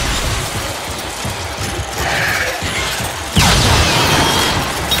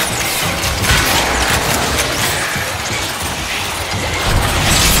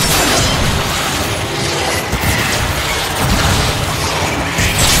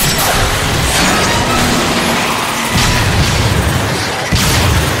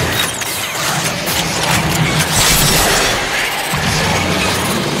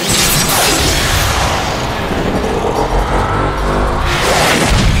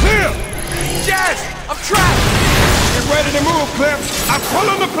 Ready to move, Cliff. I'm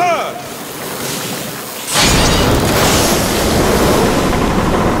pulling the plug.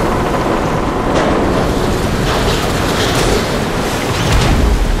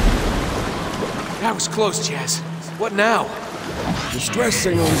 That was close, Jazz. What now? The stress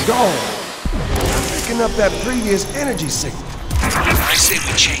signal is gone. Picking up that previous energy signal. I say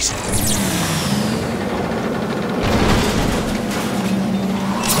we chase it.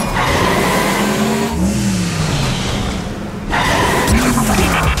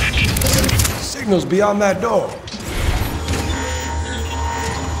 Signals beyond that door.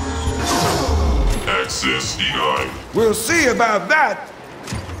 Access denied. We'll see about that.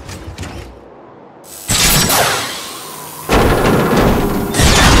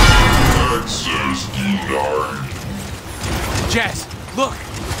 Access denied. Jazz, look!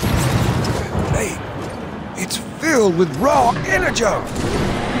 Hey, it's filled with raw energon.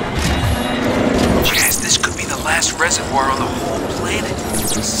 Jazz, this could be the last reservoir on the whole planet.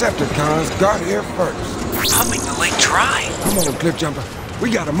 Decepticons got here first. We're pumping the lake dry. Come on, Cliff Jumper. We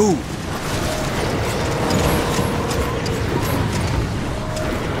gotta move.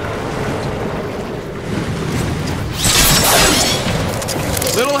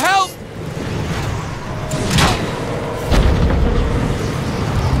 Little help!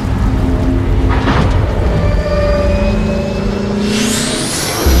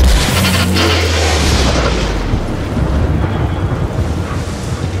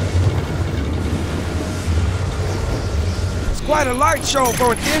 Quite a light show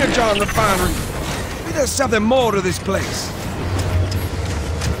for an energon refinery. Maybe there's something more to this place.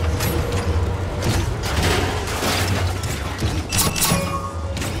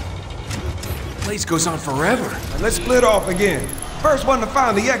 Place goes on forever. Now let's split off again. First one to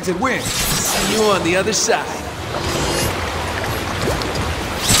find the exit wins. See you on the other side.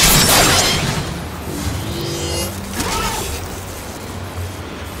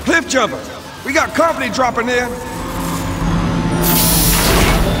 Cliff Jumper, we got company dropping in.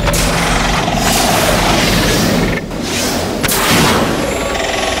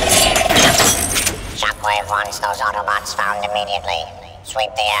 Shockwave wants those Autobots found immediately.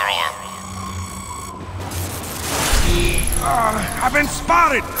 Sweep the area. I've been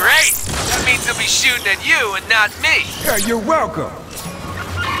spotted. Great! That means they'll be shooting at you and not me. Yeah, you're welcome.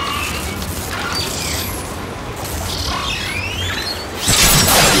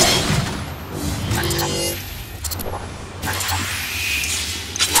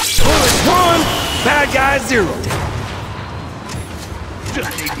 Bullet 1, bad guy 0.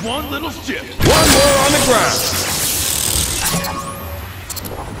 Just need one little shift. One more on the ground.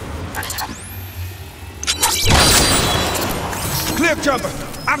 Cliff Jumper,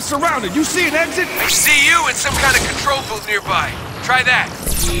 I'm surrounded. You see an exit? I see you and some kind of control booth nearby. Try that.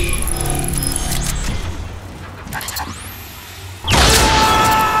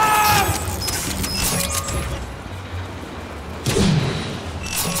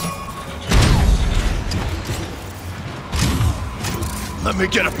 Let me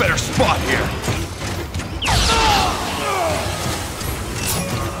get a better spot here.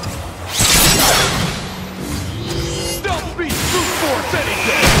 Don't be brute force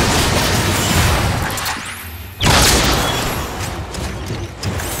anything!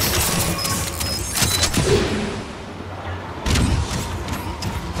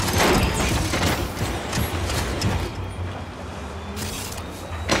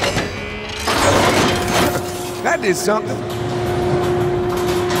 That did something.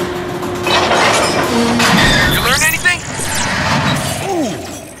 You learn anything? Ooh,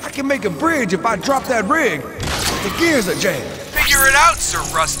 I can make a bridge if I drop that rig. The gears are jammed. Figure it out, Sir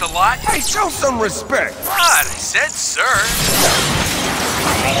Rust-a-Lot. Hey, show some respect. What? I said sir.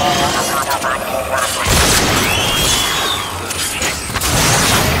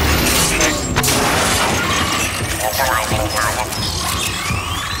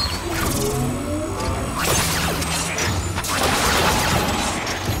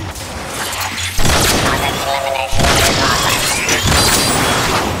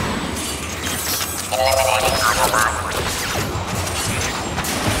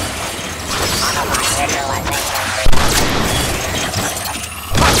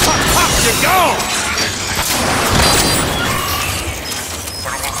 You go!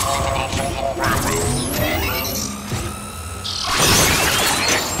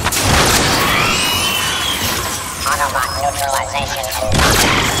 Autobot neutralization in progress.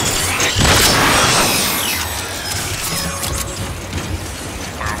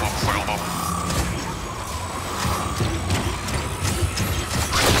 Target sighted.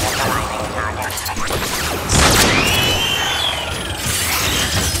 Neutralizing target.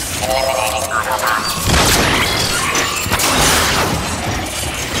 Eliminating Autobot.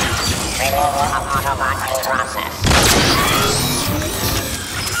 Removal of Autobot in process.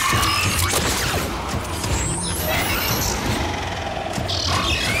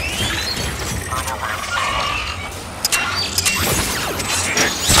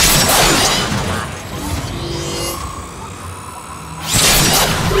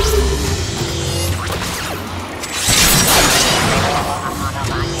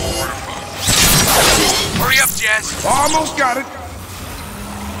 Hurry up, Jazz. Almost got it.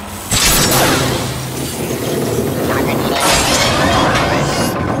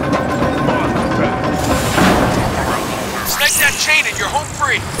 Snipe that chain and you're home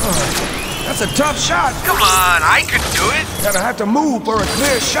free. That's a tough shot. Come on, I could do it. Gotta have to move for a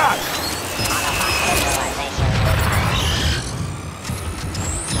clear shot.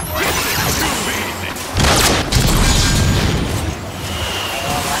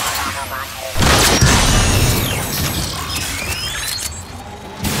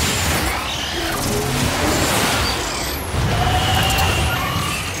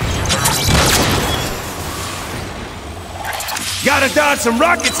 Gotta dodge some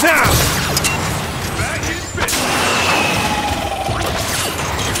rockets now!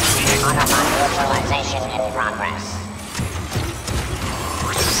 Autobot neutralization in progress.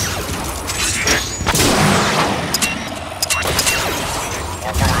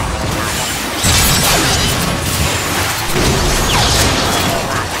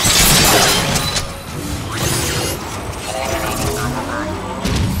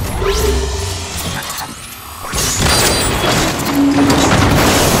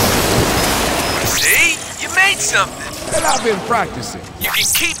 See? You made something. And I've been practicing. You can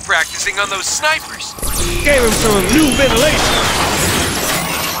keep practicing on those snipers. Gave him some new ventilation.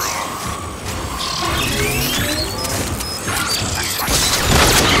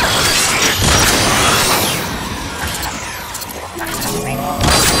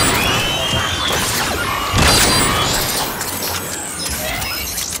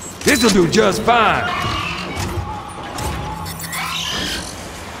 This'll do just fine.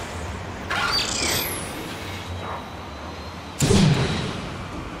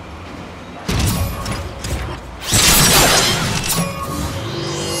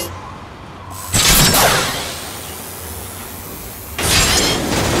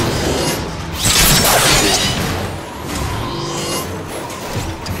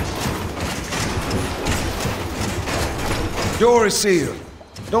 Door is sealed.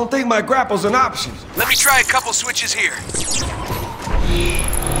 Don't think my grapple's an option. Let me try a couple switches here.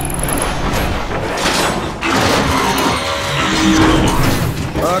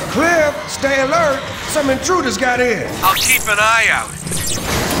 Cliff, stay alert. Some intruders got in. I'll keep an eye out.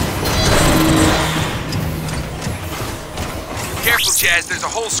 Careful, Jazz. There's a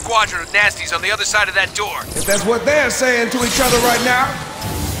whole squadron of nasties on the other side of that door. If that's what they're saying to each other right now.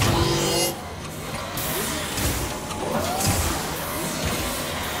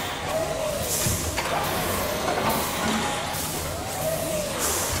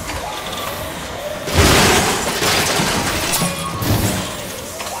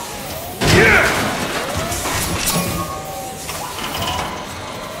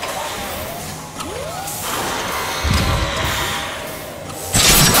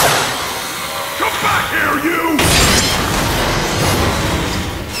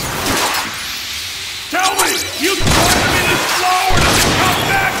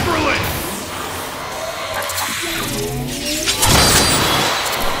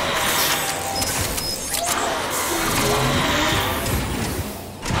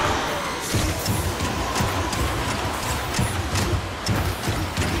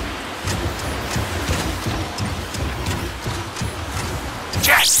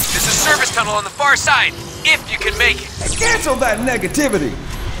 service tunnel on the far side, if you can make it. Hey, cancel that negativity!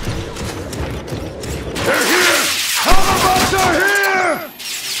 They're here! Autobots are here!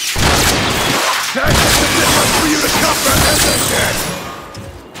 That's just a bit much for you to comprehend this yet!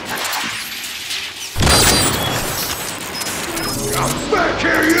 Come back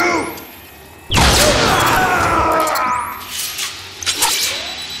here, you!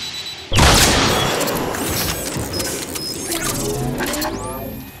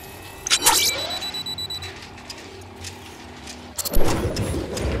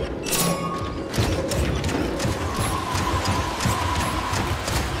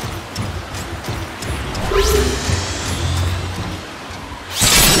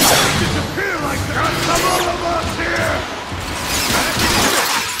 Disappear like that! Got some Autobots here!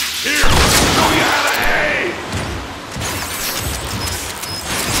 Here, let's show you how to aim!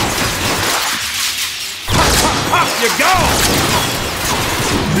 Up you go!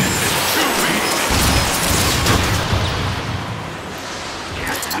 This is too easy!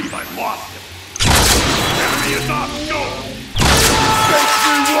 Can't believe I lost him! Enemy is off scope! Face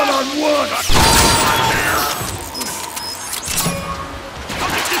me one-on-one! There! How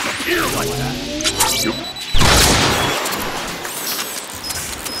did you disappear like that? You...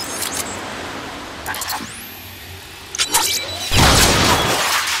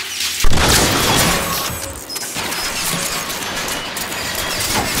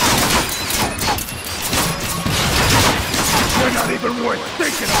 You're not even worth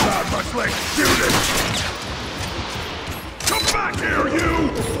thinking about, much like shooting! Come back here,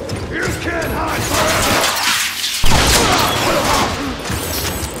 you! You can't hide forever!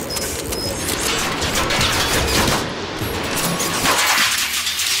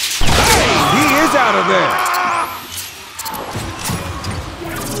 He is out of there!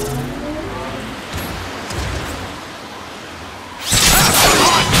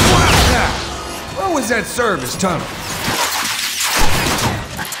 Now, what was that service tunnel?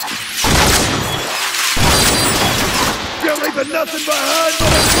 You're leaving nothing behind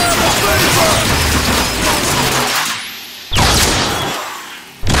but a cloud of vapor!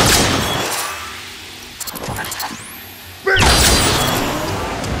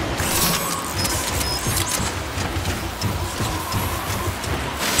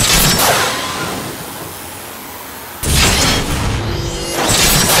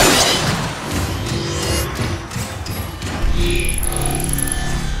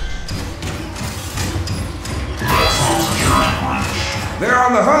 They're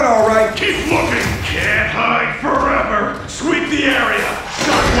on the hunt, all right. Keep looking! Can't hide forever! Sweep the area!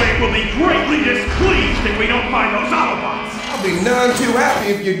 Shockwave will be greatly displeased if we don't find those Autobots! I'll be none too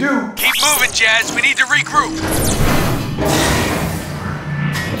happy if you do. Keep moving, Jazz. We need to regroup.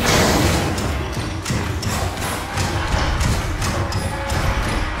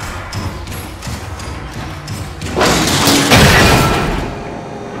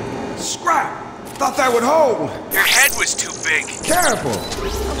 Scrap! Thought that would hold. Your head was too big. Careful.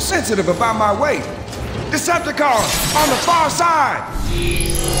 I'm sensitive about my weight. Decepticons on the far side.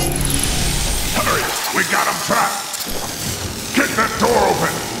 Hurry! We got them trapped! Get that door open!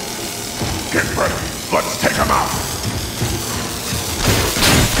 Get ready! Let's take them out!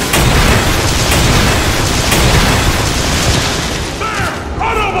 There!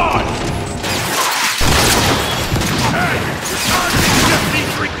 Autobots! Hey! Your target just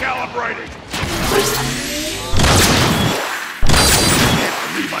needs recalibrating! Can't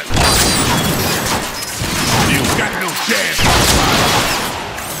believe I lost! You've got no chance!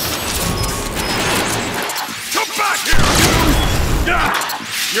 Come back here, you!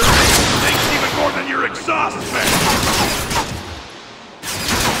 Your aim stinks even more than your exhaust fan!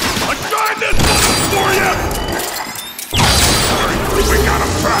 I tried this one up for you! Hurry, we got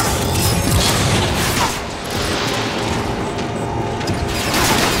him trapped!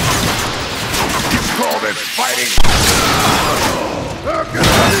 You call this fighting? How can I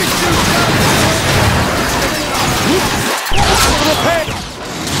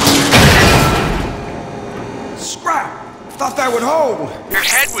Scrap! Thought that would hold. Your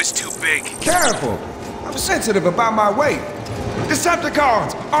head was too big. Careful. I'm sensitive about my weight.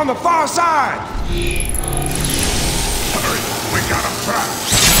 Decepticons on the far side. Hurry, we got him trapped.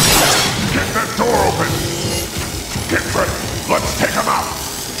 Get that door open. Get ready. Let's take him out.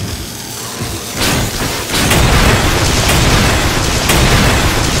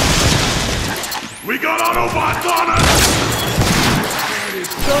 We got Autobots on us! It is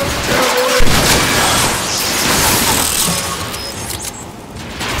so terrible!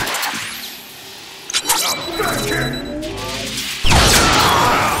 I'm back here!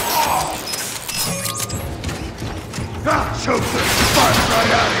 Ah, choke this! Fight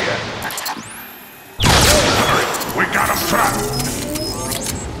right out of here!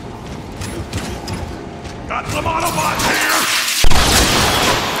 some Autobots here!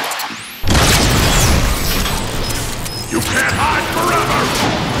 You can't hide forever!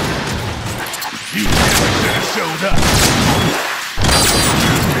 You never could have showed up!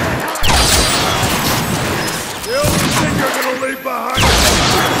 The only thing you're gonna leave behind is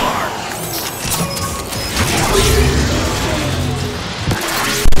a mark!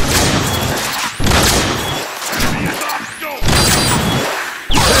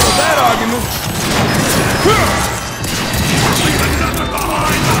 Settle that argument! Leaving nothing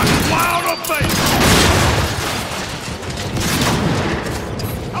behind, not cloud of face!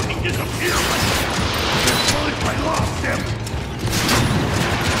 How can he disappear like that? I lost him!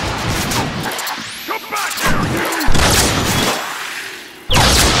 Come back here, you!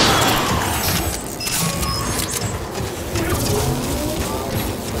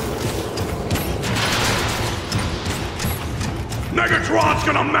 Megatron's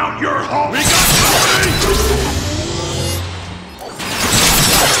gonna mount your home! We got company!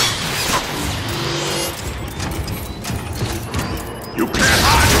 You can't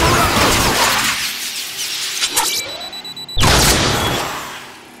hide forever!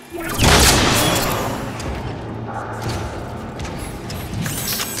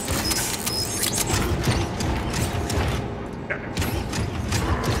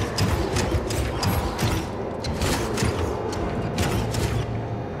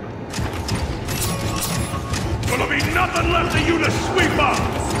 Gonna be nothing left of you to sweep up!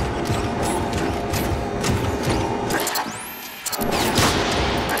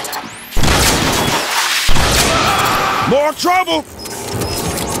 More trouble!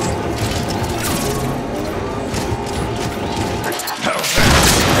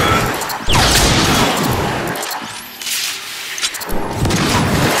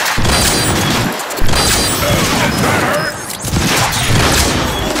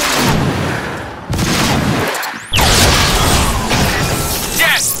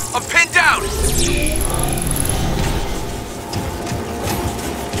 Yes! I'm pinned down!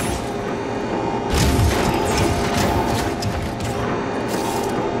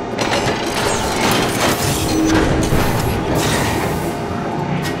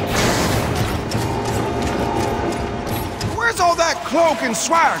 Where's all that cloak and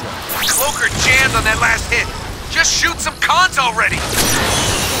swagger? Cloaker jammed on that last hit. Just shoot some cons already!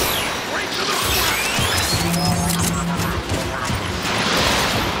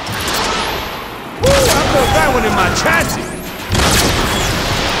 Woo! I felt that one in my chassis!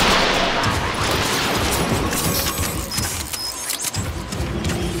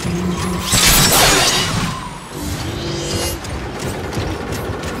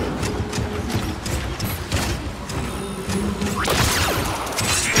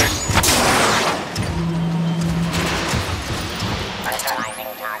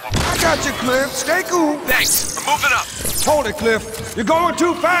 I got you, Cliff. Stay cool. Thanks, I'm moving up. Hold it, Cliff. You're going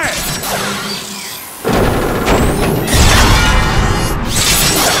too fast.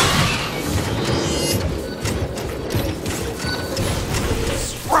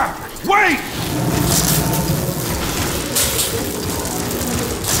 Wait!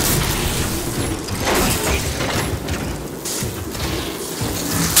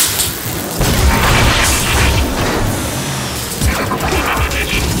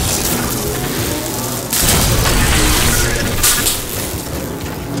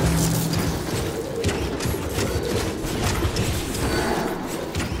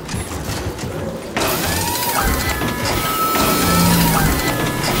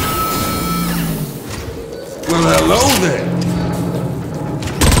 Well, hello there.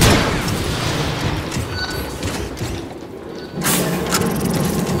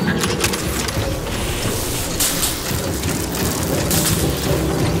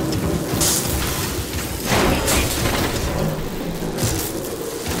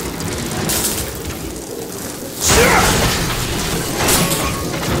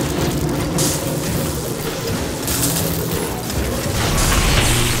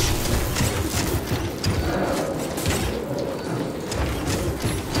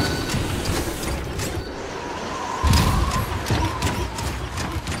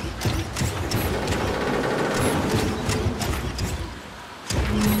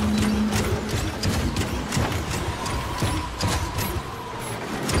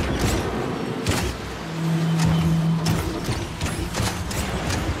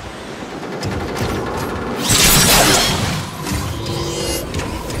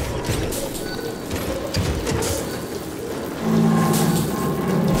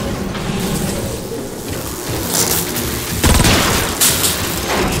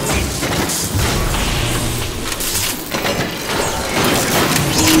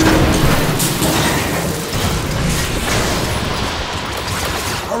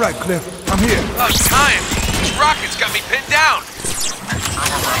 right, Cliff. I'm here. Oh, time! These rockets got me pinned down!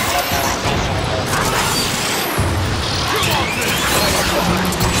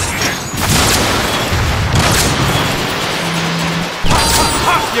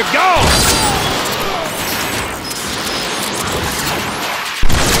 You go!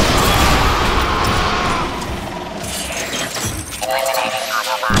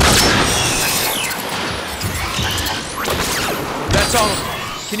 That's all of them.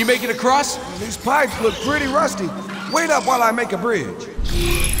 Can you make it across? These pipes look pretty rusty. Wait up while I make a bridge.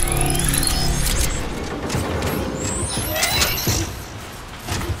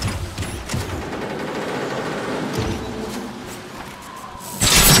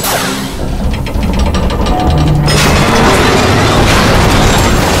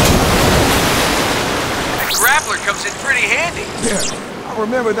 Comes in pretty handy. Yeah, I'll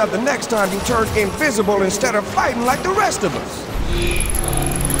remember that the next time you turn invisible instead of fighting like the rest of us.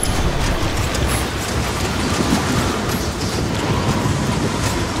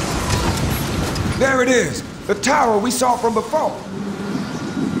 There it is, the tower we saw from before.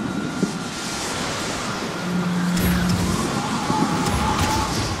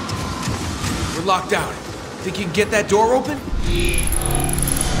 We're locked out. Think you can get that door open?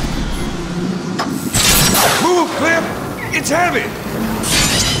 Move, Cliff! It's heavy!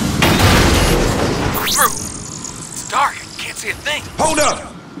 Through! It's dark. I can't see a thing. Hold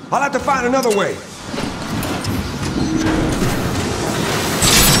up! I'll have to find another way.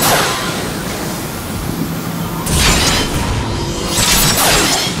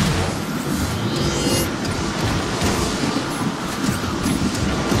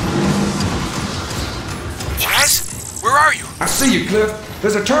 Jazz? Where are you? I see you, Cliff.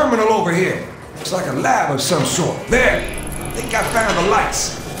 There's a terminal over here. It's like a lab of some sort. There! I think I found the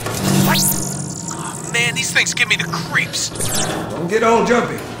lights. What? Oh, man, these things give me the creeps. Don't get all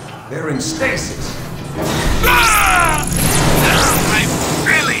jumpy. They're in stasis. Ah! I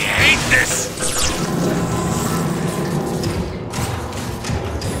really hate this!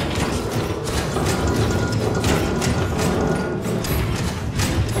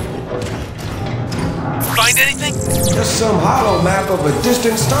 Find anything? Just some hollow map of a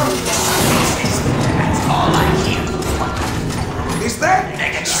distant star. That's all I hear. Is that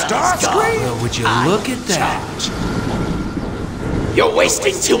Starscream? Well, would you look at that? You're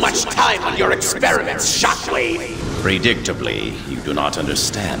wasting too much time on your experiments, Shockwave! Predictably, you do not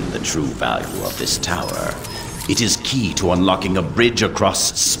understand the true value of this tower. It is key to unlocking a bridge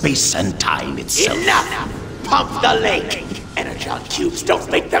across space and time itself. Enough! Pump the lake! Energon cubes don't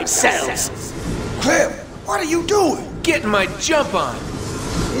make themselves! Cliff, what are you doing? Getting my jump on.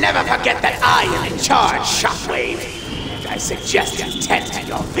 Never forget that I am in charge, Shockwave! And I suggest you tend to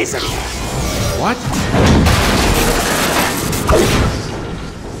your visitor. What?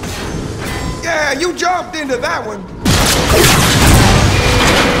 Yeah, you jumped into that one.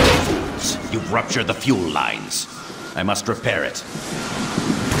 You've ruptured the fuel lines. I must repair it.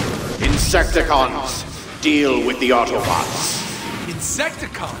 Insecticons, deal with the Autobots.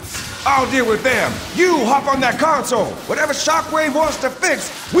 Insecticons? I'll deal with them. You hop on that console. Whatever Shockwave wants to fix,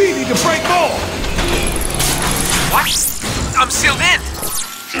 we need to break more. What? I'm sealed in.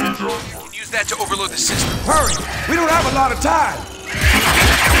 You can use that to overload the system. Hurry, we don't have a lot of time.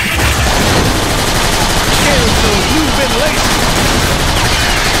 You've been late.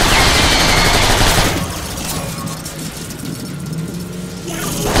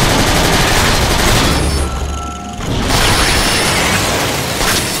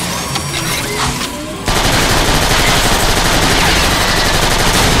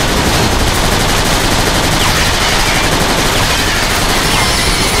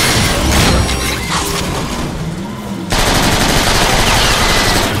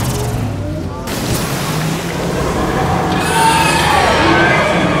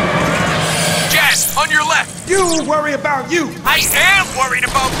 You worry about you! I am worried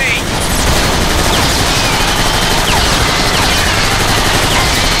about me!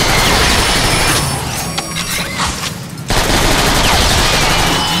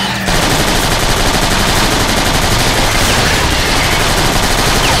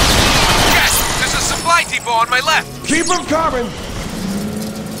 Yes! There's a supply depot on my left! Keep them coming!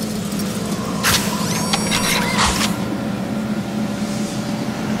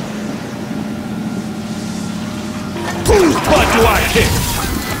 Whose butt do I kick?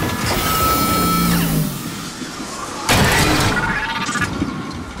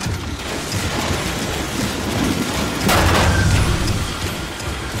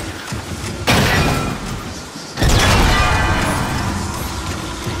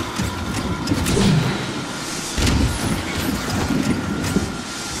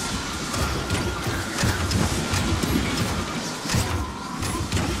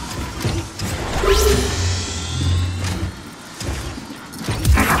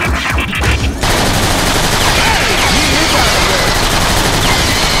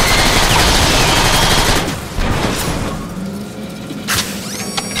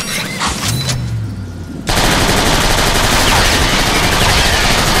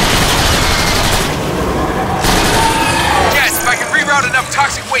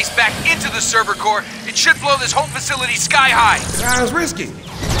 waste back into the server core, it should blow this whole facility sky high. Sounds risky. Do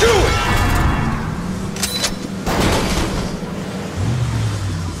it!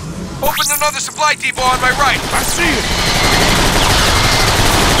 Open another supply depot on my right. I see it.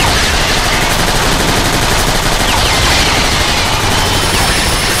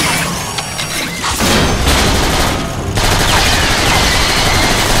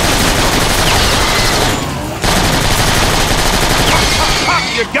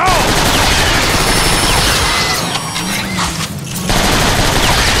 You go!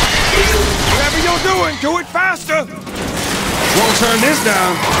 Whatever you're doing, do it faster! Won't turn this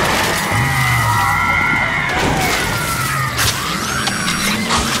down.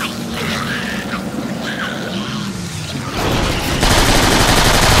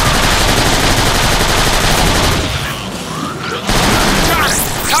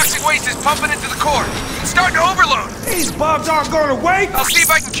 Toxic waste is pumping into the core. It's starting to overload. These bugs aren't gonna wait! I'll see if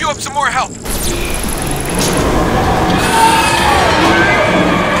I can queue up some more help.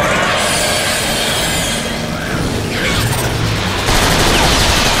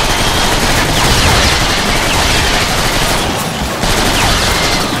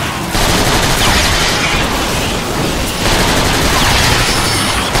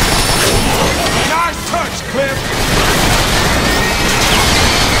 Nice touch, Cliff!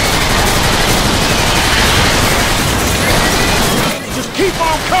 Keep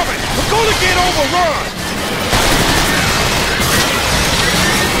on coming! We're gonna get overrun!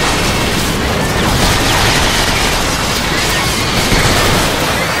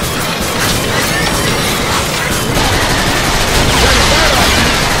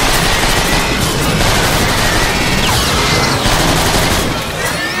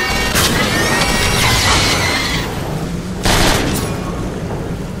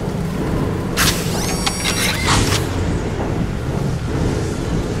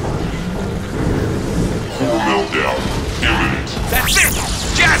 That's it!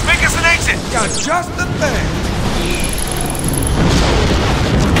 Jazz, make us an exit! Got just the thing!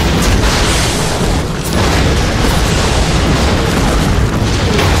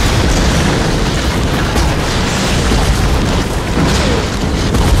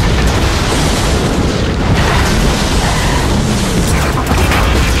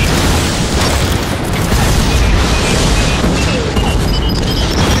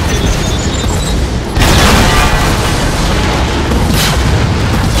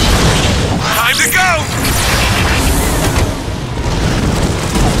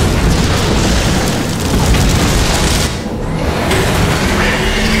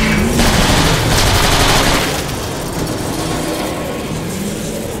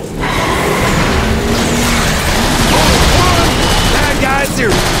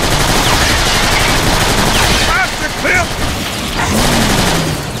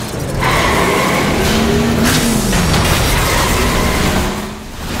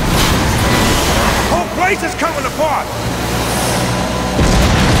 Is coming apart!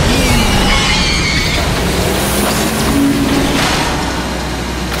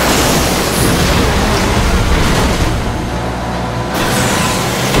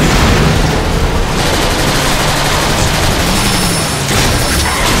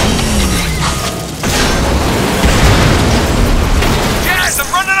 Jazz,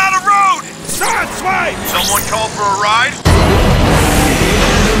 I'm running out of road! Sideswipe! Someone call for a ride?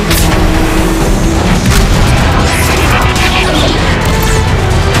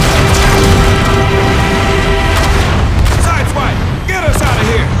 Sideswipe! Get us out of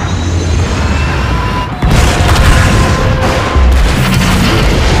here!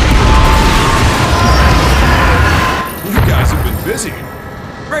 You guys have been busy.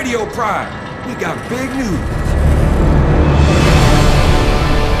 Radio Prime, we got big news.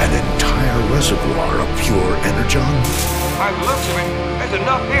 An entire reservoir of pure energon? By the looks of it, there's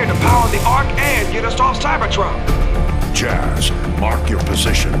enough here to power the Ark and get us off Cybertron. Jazz, mark your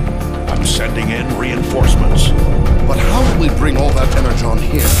position. I'm sending in reinforcements. But how do we bring all that energon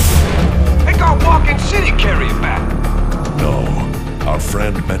here? Make our walking city carry it back. No, our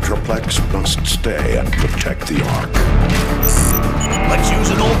friend Metroplex must stay and protect the Ark. Let's use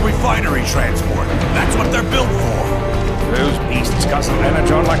an old refinery transport. That's what they're built for. Those beasts got some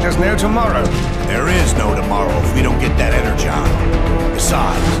energon like there's no tomorrow. There is no tomorrow if we don't get that energon.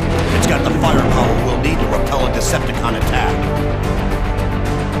 Besides, it's got the firepower we'll need to repel a Decepticon attack.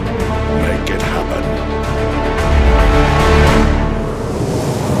 Make it happen.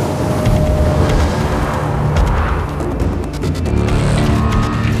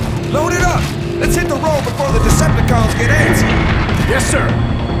 Load it up! Let's hit the road before the Decepticons get antsy. Yes, sir!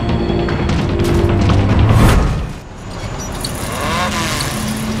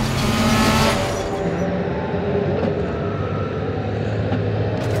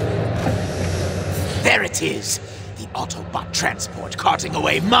 it is. The Autobot transport carting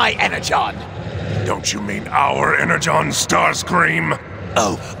away my Energon. Don't you mean our Energon, Starscream?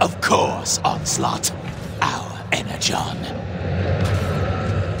 Oh, of course, Onslaught. Our Energon.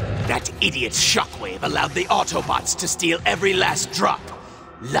 That idiot's shockwave allowed the Autobots to steal every last drop.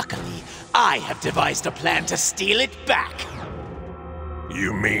 Luckily, I have devised a plan to steal it back.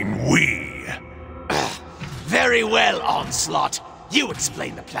 You mean we? Very well, Onslaught. You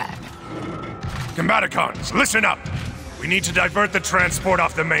explain the plan. Combaticons, listen up! We need to divert the transport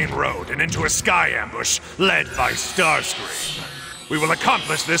off the main road and into a sky ambush led by Starscream. We will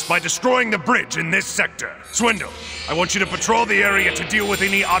accomplish this by destroying the bridge in this sector. Swindle, I want you to patrol the area to deal with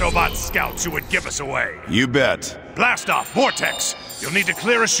any Autobot scouts who would give us away. You bet. Blast off, Vortex! You'll need to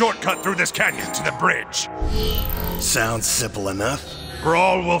clear a shortcut through this canyon to the bridge. Sounds simple enough.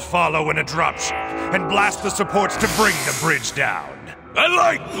 Brawl will follow in a dropship and blast the supports to bring the bridge down. I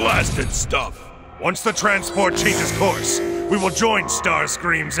like blasted stuff! Once the transport changes course, we will join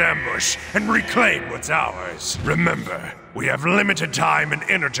Starscream's ambush and reclaim what's ours. Remember, we have limited time and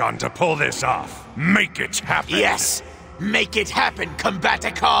Energon to pull this off. Make it happen! Yes! Make it happen,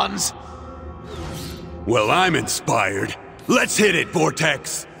 Combaticons! Well, I'm inspired. Let's hit it,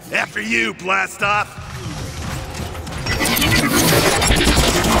 Vortex! After you, Blast Off!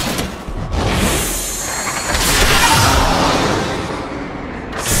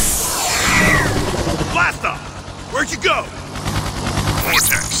 Blast Off! Where'd you go?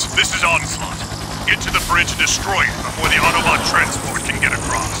 Vortex, this is Onslaught. Get to the bridge and destroy it before the Autobot transport can get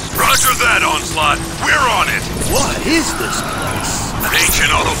across. Roger that, Onslaught. We're on it! What is this place?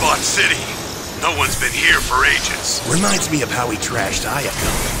 Ancient Autobot City. No one's been here for ages. Reminds me of how we trashed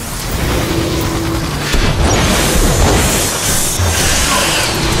Iacon.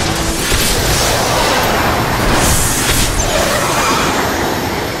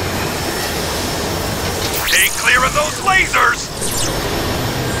 Stay clear of those lasers!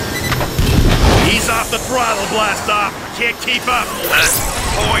 Ease off the throttle, Blast Off. Can't keep up. That's the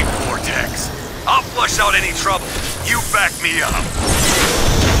point, Vortex. I'll flush out any trouble. You back me up.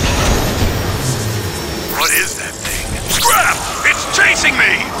 What is that thing? Scrap! It's chasing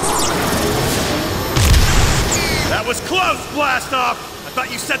me! That was close, Blast Off. I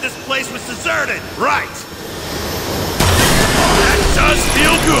thought you said this place was deserted. Right. That does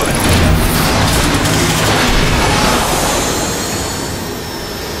feel good.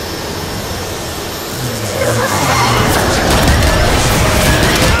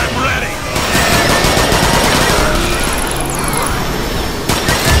 I'm ready!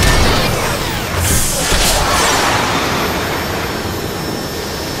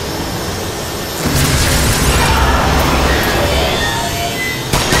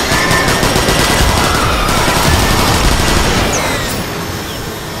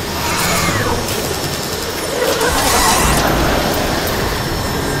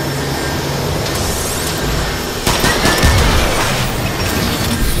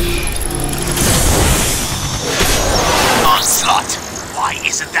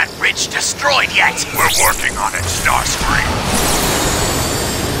 Isn't that bridge destroyed yet? We're working on it, Starscream.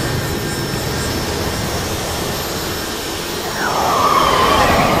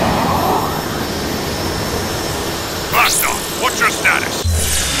 Blastoff, what's your status?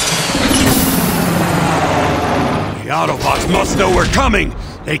 The Autobots must know we're coming.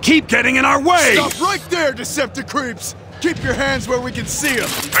 They keep getting in our way. Stop right there, Decepticreeps. Keep your hands where we can see them.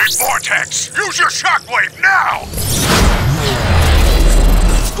 Hey, Vortex, use your shockwave now!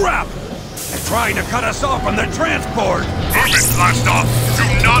 Scrap! They're trying to cut us off from the transport! Move it, Blastoff! Do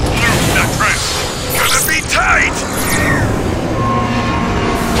not lose that transport! Gonna be tight!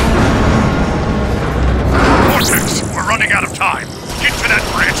 Vortex, we're running out of time. Get to that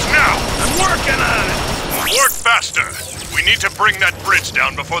bridge now! I'm working on it! Work faster! We need to bring that bridge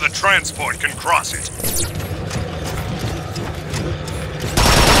down before the transport can cross it.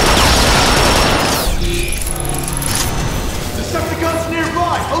 Decepticons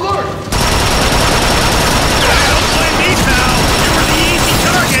nearby! Alert! Don't blame me, pal! You were the easy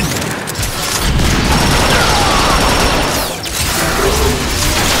target!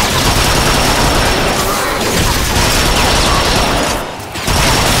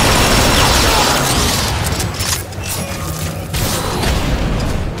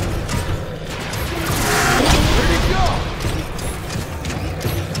 Where'd he go?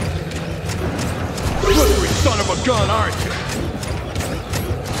 Slippery son of a gun, aren't you?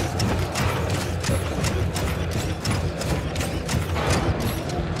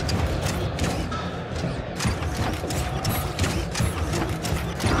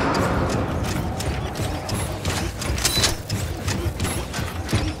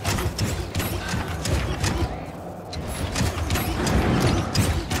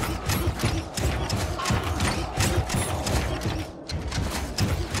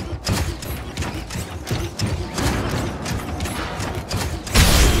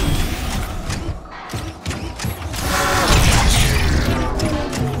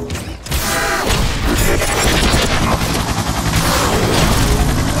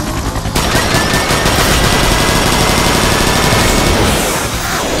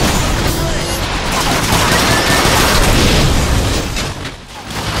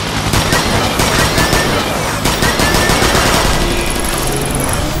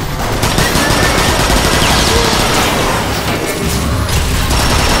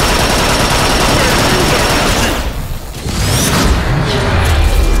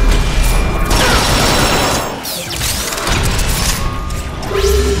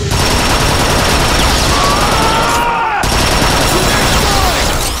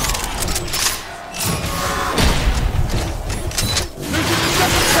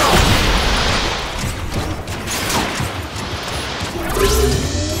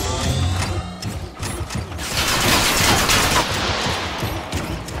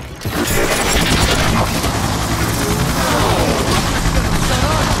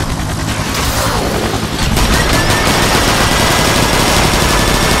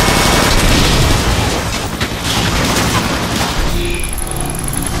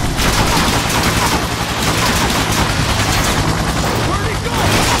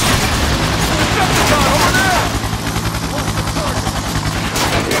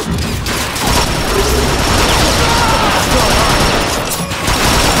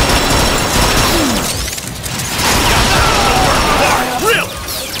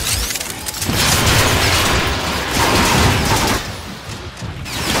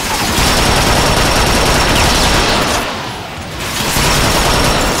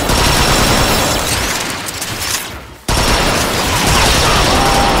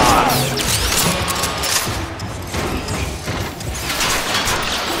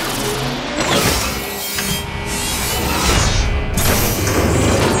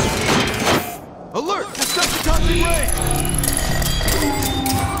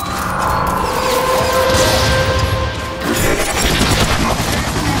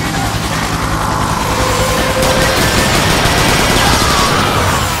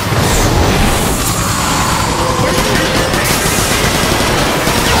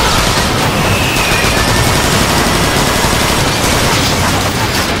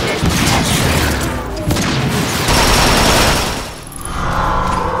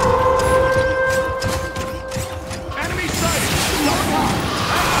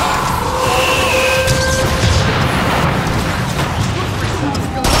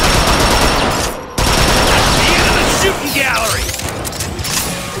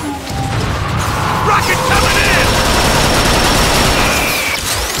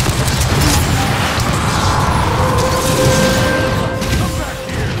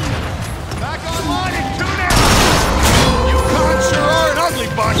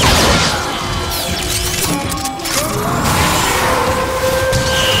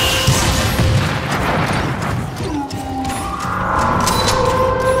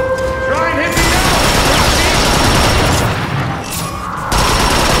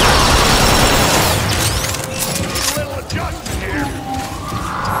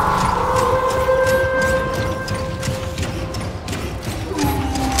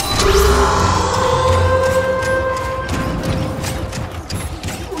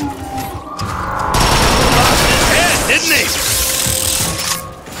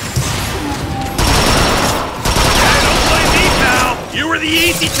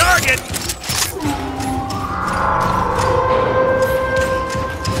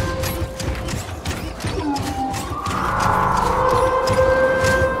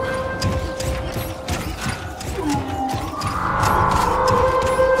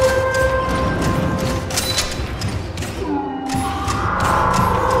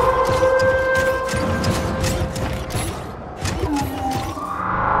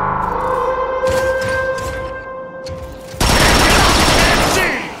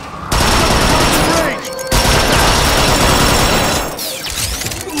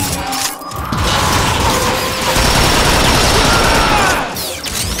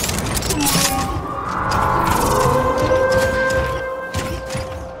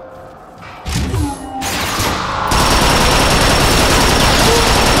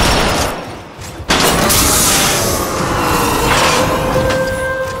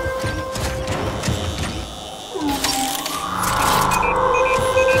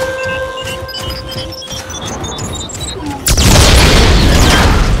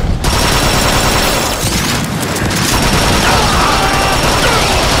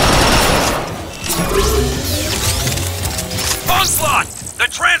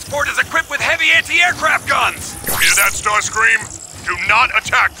 anti-aircraft guns! Hear that, Starscream? Do not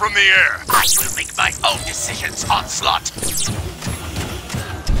attack from the air! I will make my own decisions, Onslaught!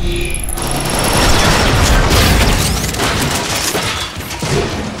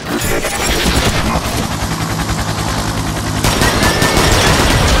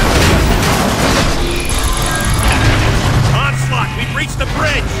 Onslaught, we've reached the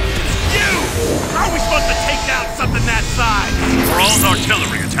bridge! You! How are we supposed to take down something that size? Thrall's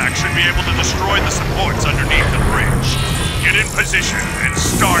artillery attack should be able to destroy the supports underneath the bridge. Get in position and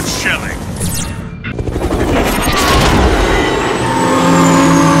start shelling.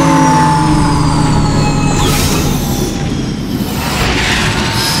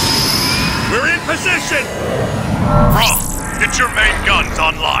 We're in position! Thrall, get your main guns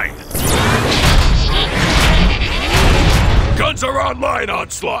online. Guns are online,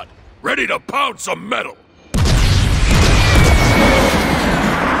 Onslaught. Ready to pound some metal.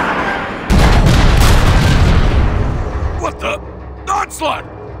 Onslaught!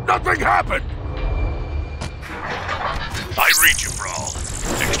 Nothing happened! I read you, Brawl.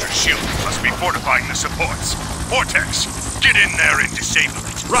 Extra shield must be fortifying the supports. Vortex, get in there and disable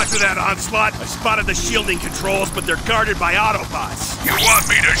it. Roger that, Onslaught. I spotted the shielding controls, but they're guarded by Autobots. You want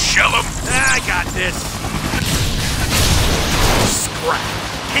me to shell them? I got this. Scrap.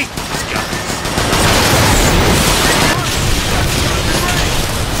 Hate these guys.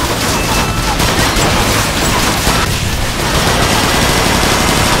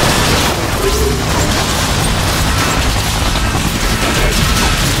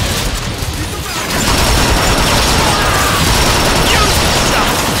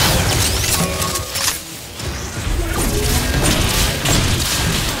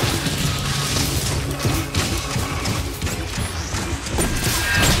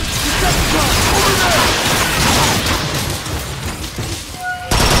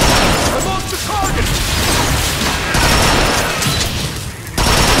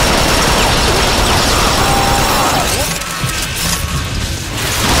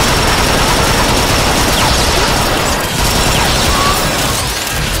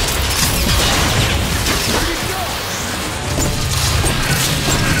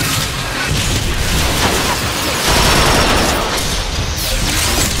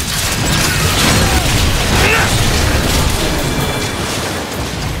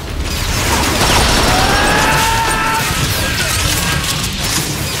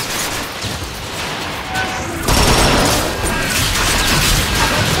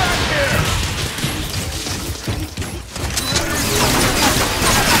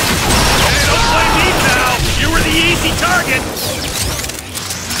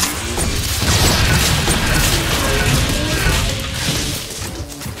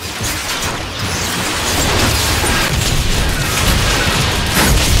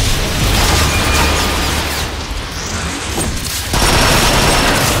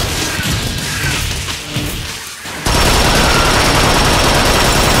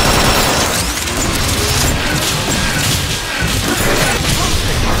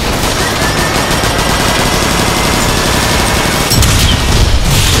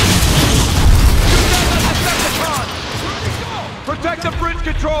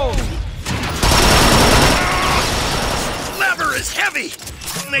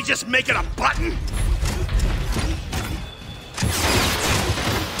 Just make it a button?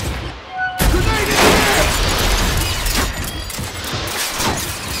 Grenade in the air!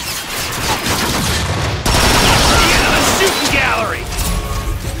 Get into the shooting gallery!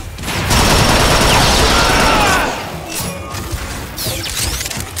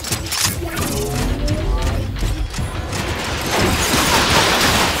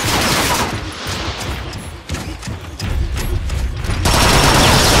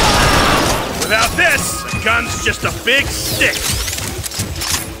 Without this, the gun's just a big stick.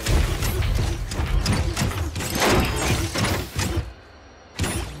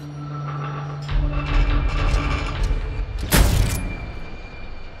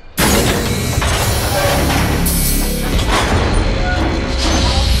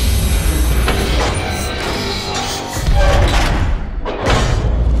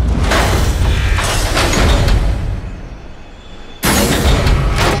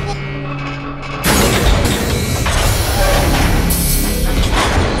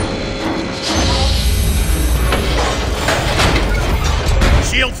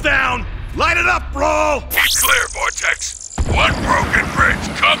 Shields down! Light it up, Brawl! Keep clear, Vortex. One broken bridge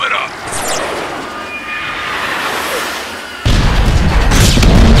coming up.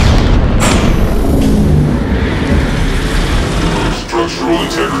 Structural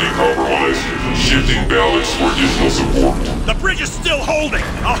integrity compromised. Shifting balance for additional support. The bridge is still holding.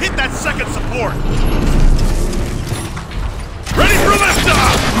 I'll hit that second support. Ready for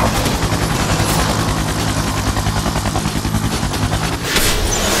liftoff!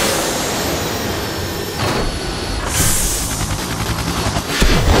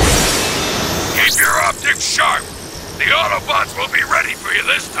 Keep your optics sharp. The Autobots will be ready for you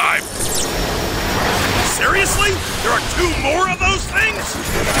this time. Seriously? There are 2 more of those things?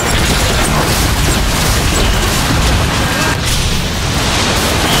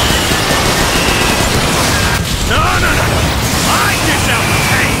 No! I dish out the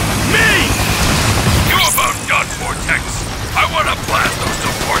pain! Me! You about done, Vortex. I want to blast those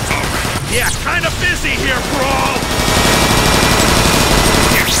supports already. Yeah, kinda busy here, Brawl.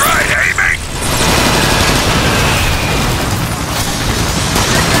 You tried aiming?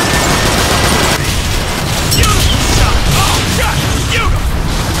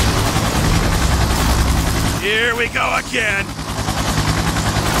 Here we go again.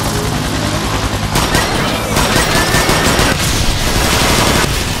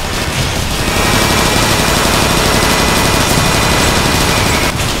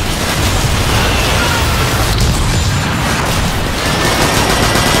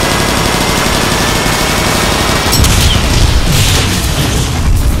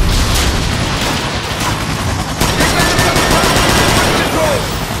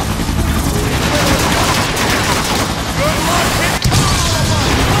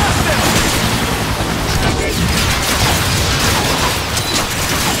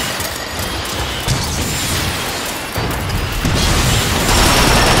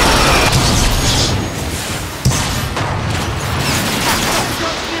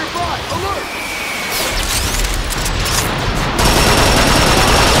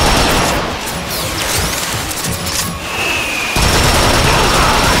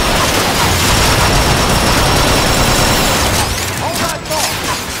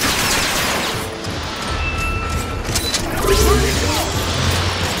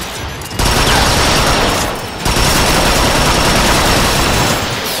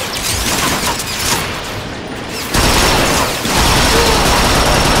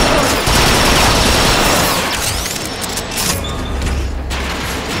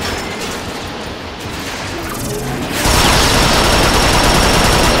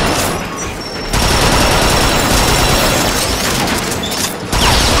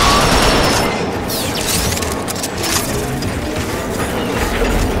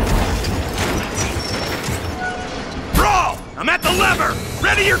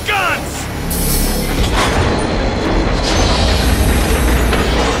 Ready your guns!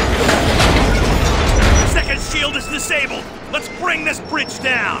 Second shield is disabled. Let's bring this bridge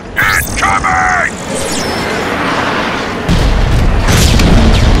down. Incoming!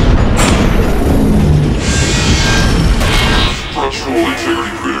 Structural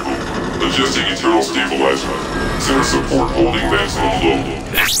integrity critical. Adjusting internal stabilizer. Center support holding maximum load.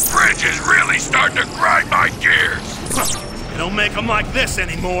 This bridge is really starting to grind my gears. They don't make them like this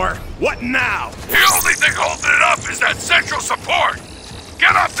anymore. What now? The only thing holding it up is that central support.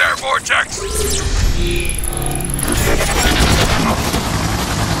 Get up there, Vortex!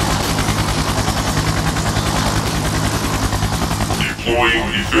 Deploying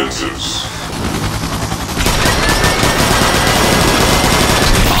defensives.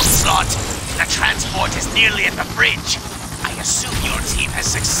 Onslaught! The transport is nearly at the bridge. I assume your team has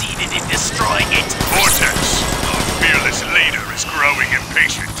succeeded in destroying it. Vortex, our fearless leader is growing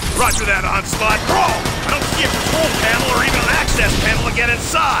impatient. Roger that, Onslaught. Bro! I don't see a control panel or even an access panel to get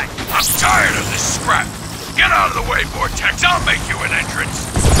inside. I'm tired of this scrap. Get out of the way, Vortex. I'll make you an entrance.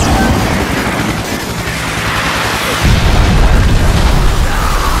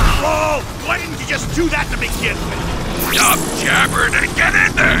 Whoa! Why didn't you just do that to begin with? Stop jabbering and get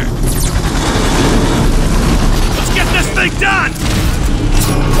in there! Let's get this thing done!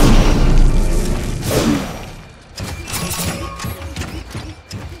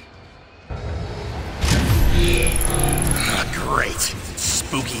 Great. It's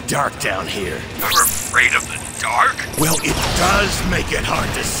spooky dark down here. You're afraid of the dark? Well, it does make it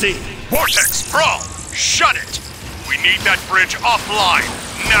hard to see. Vortex, Brawl, shut it! We need that bridge offline,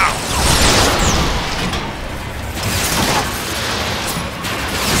 now!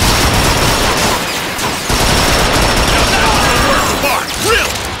 Really?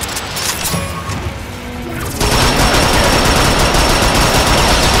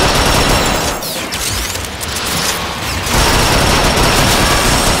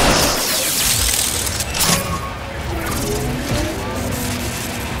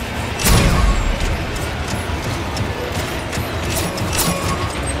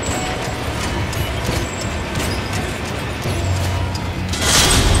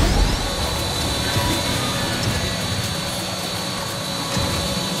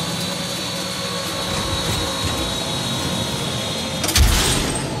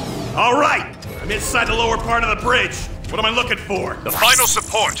 All right! I'm inside the lower part of the bridge. What am I looking for? The final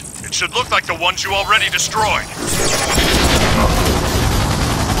support. It should look like the ones you already destroyed.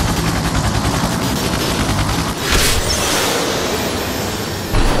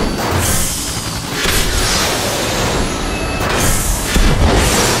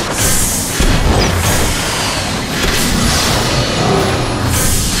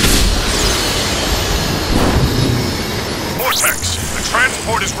 Vortex, the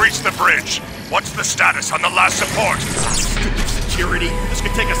transport has reached the bridge. What's the status on the last support? Stupid security. This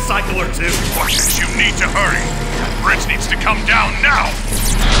could take a cycle or two. Vortex, you need to hurry. That bridge needs to come down now.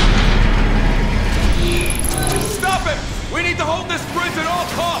 Stop it! We need to hold this bridge at all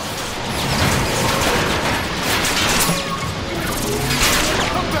costs!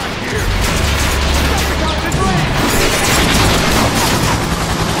 Come back here! Decepticons in range!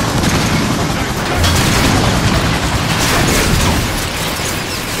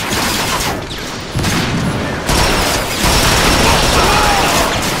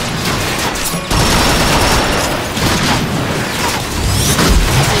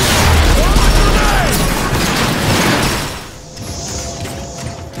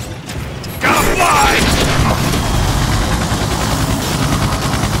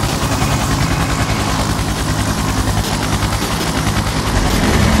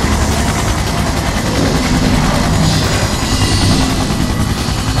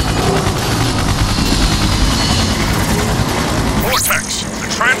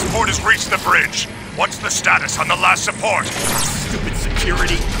 What's the status on the last support? Stupid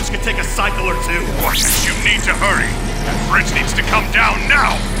security. This could take a cycle or two. Vortex, you need to hurry. That bridge needs to come down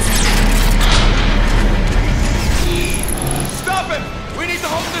now. Stop it! We need to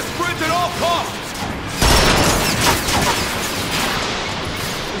hold this bridge at all costs!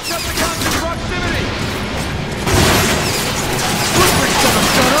 Decepticons in proximity! Slippery son of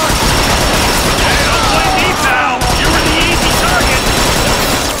gun up! Hey, don't blame me, pal! You were the easy target!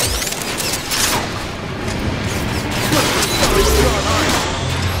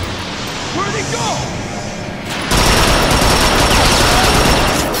 Where'd he go?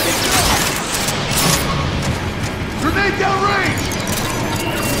 Grenade downrange!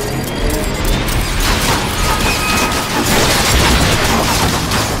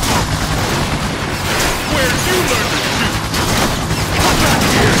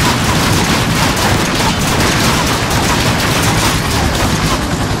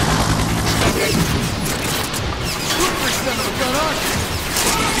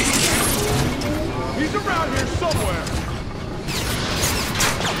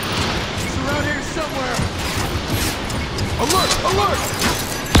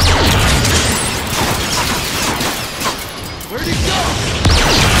 Where'd he go?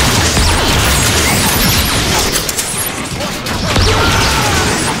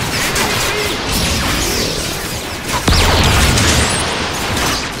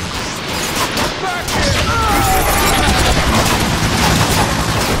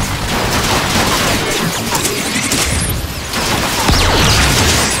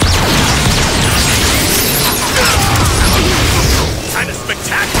 Kinda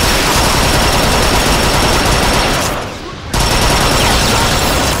spectacular.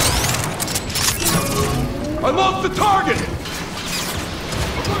 I lost the target!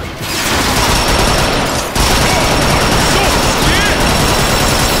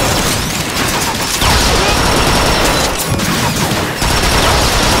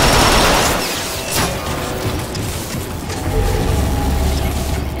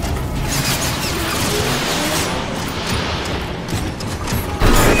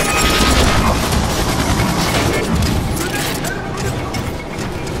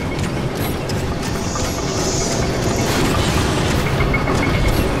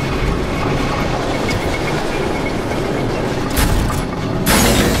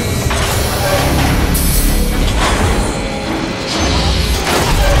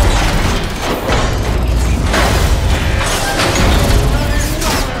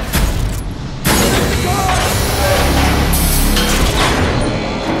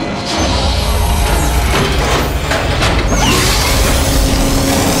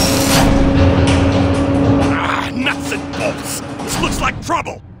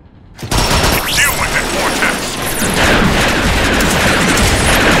 Trouble! Deal with it, Vortex!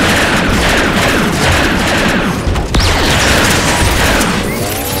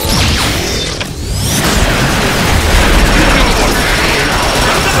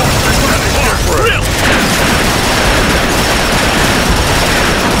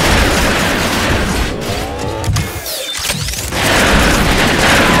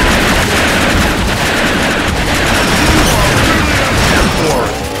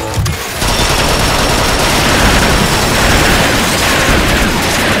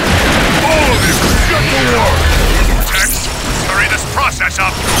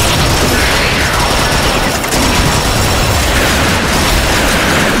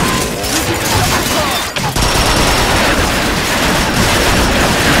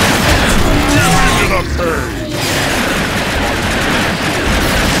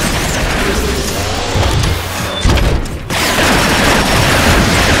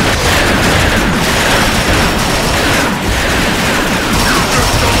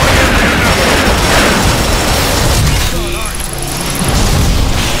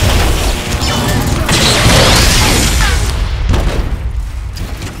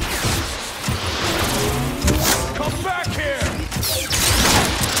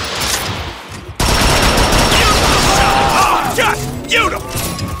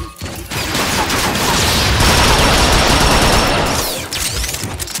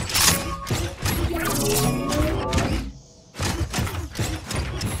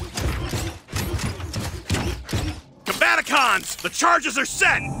 Combaticons! The charges are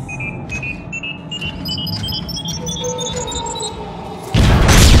set!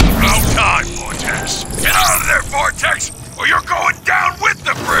 No time, Vortex! Get out of there, Vortex, or you're going down with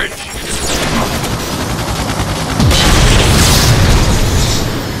the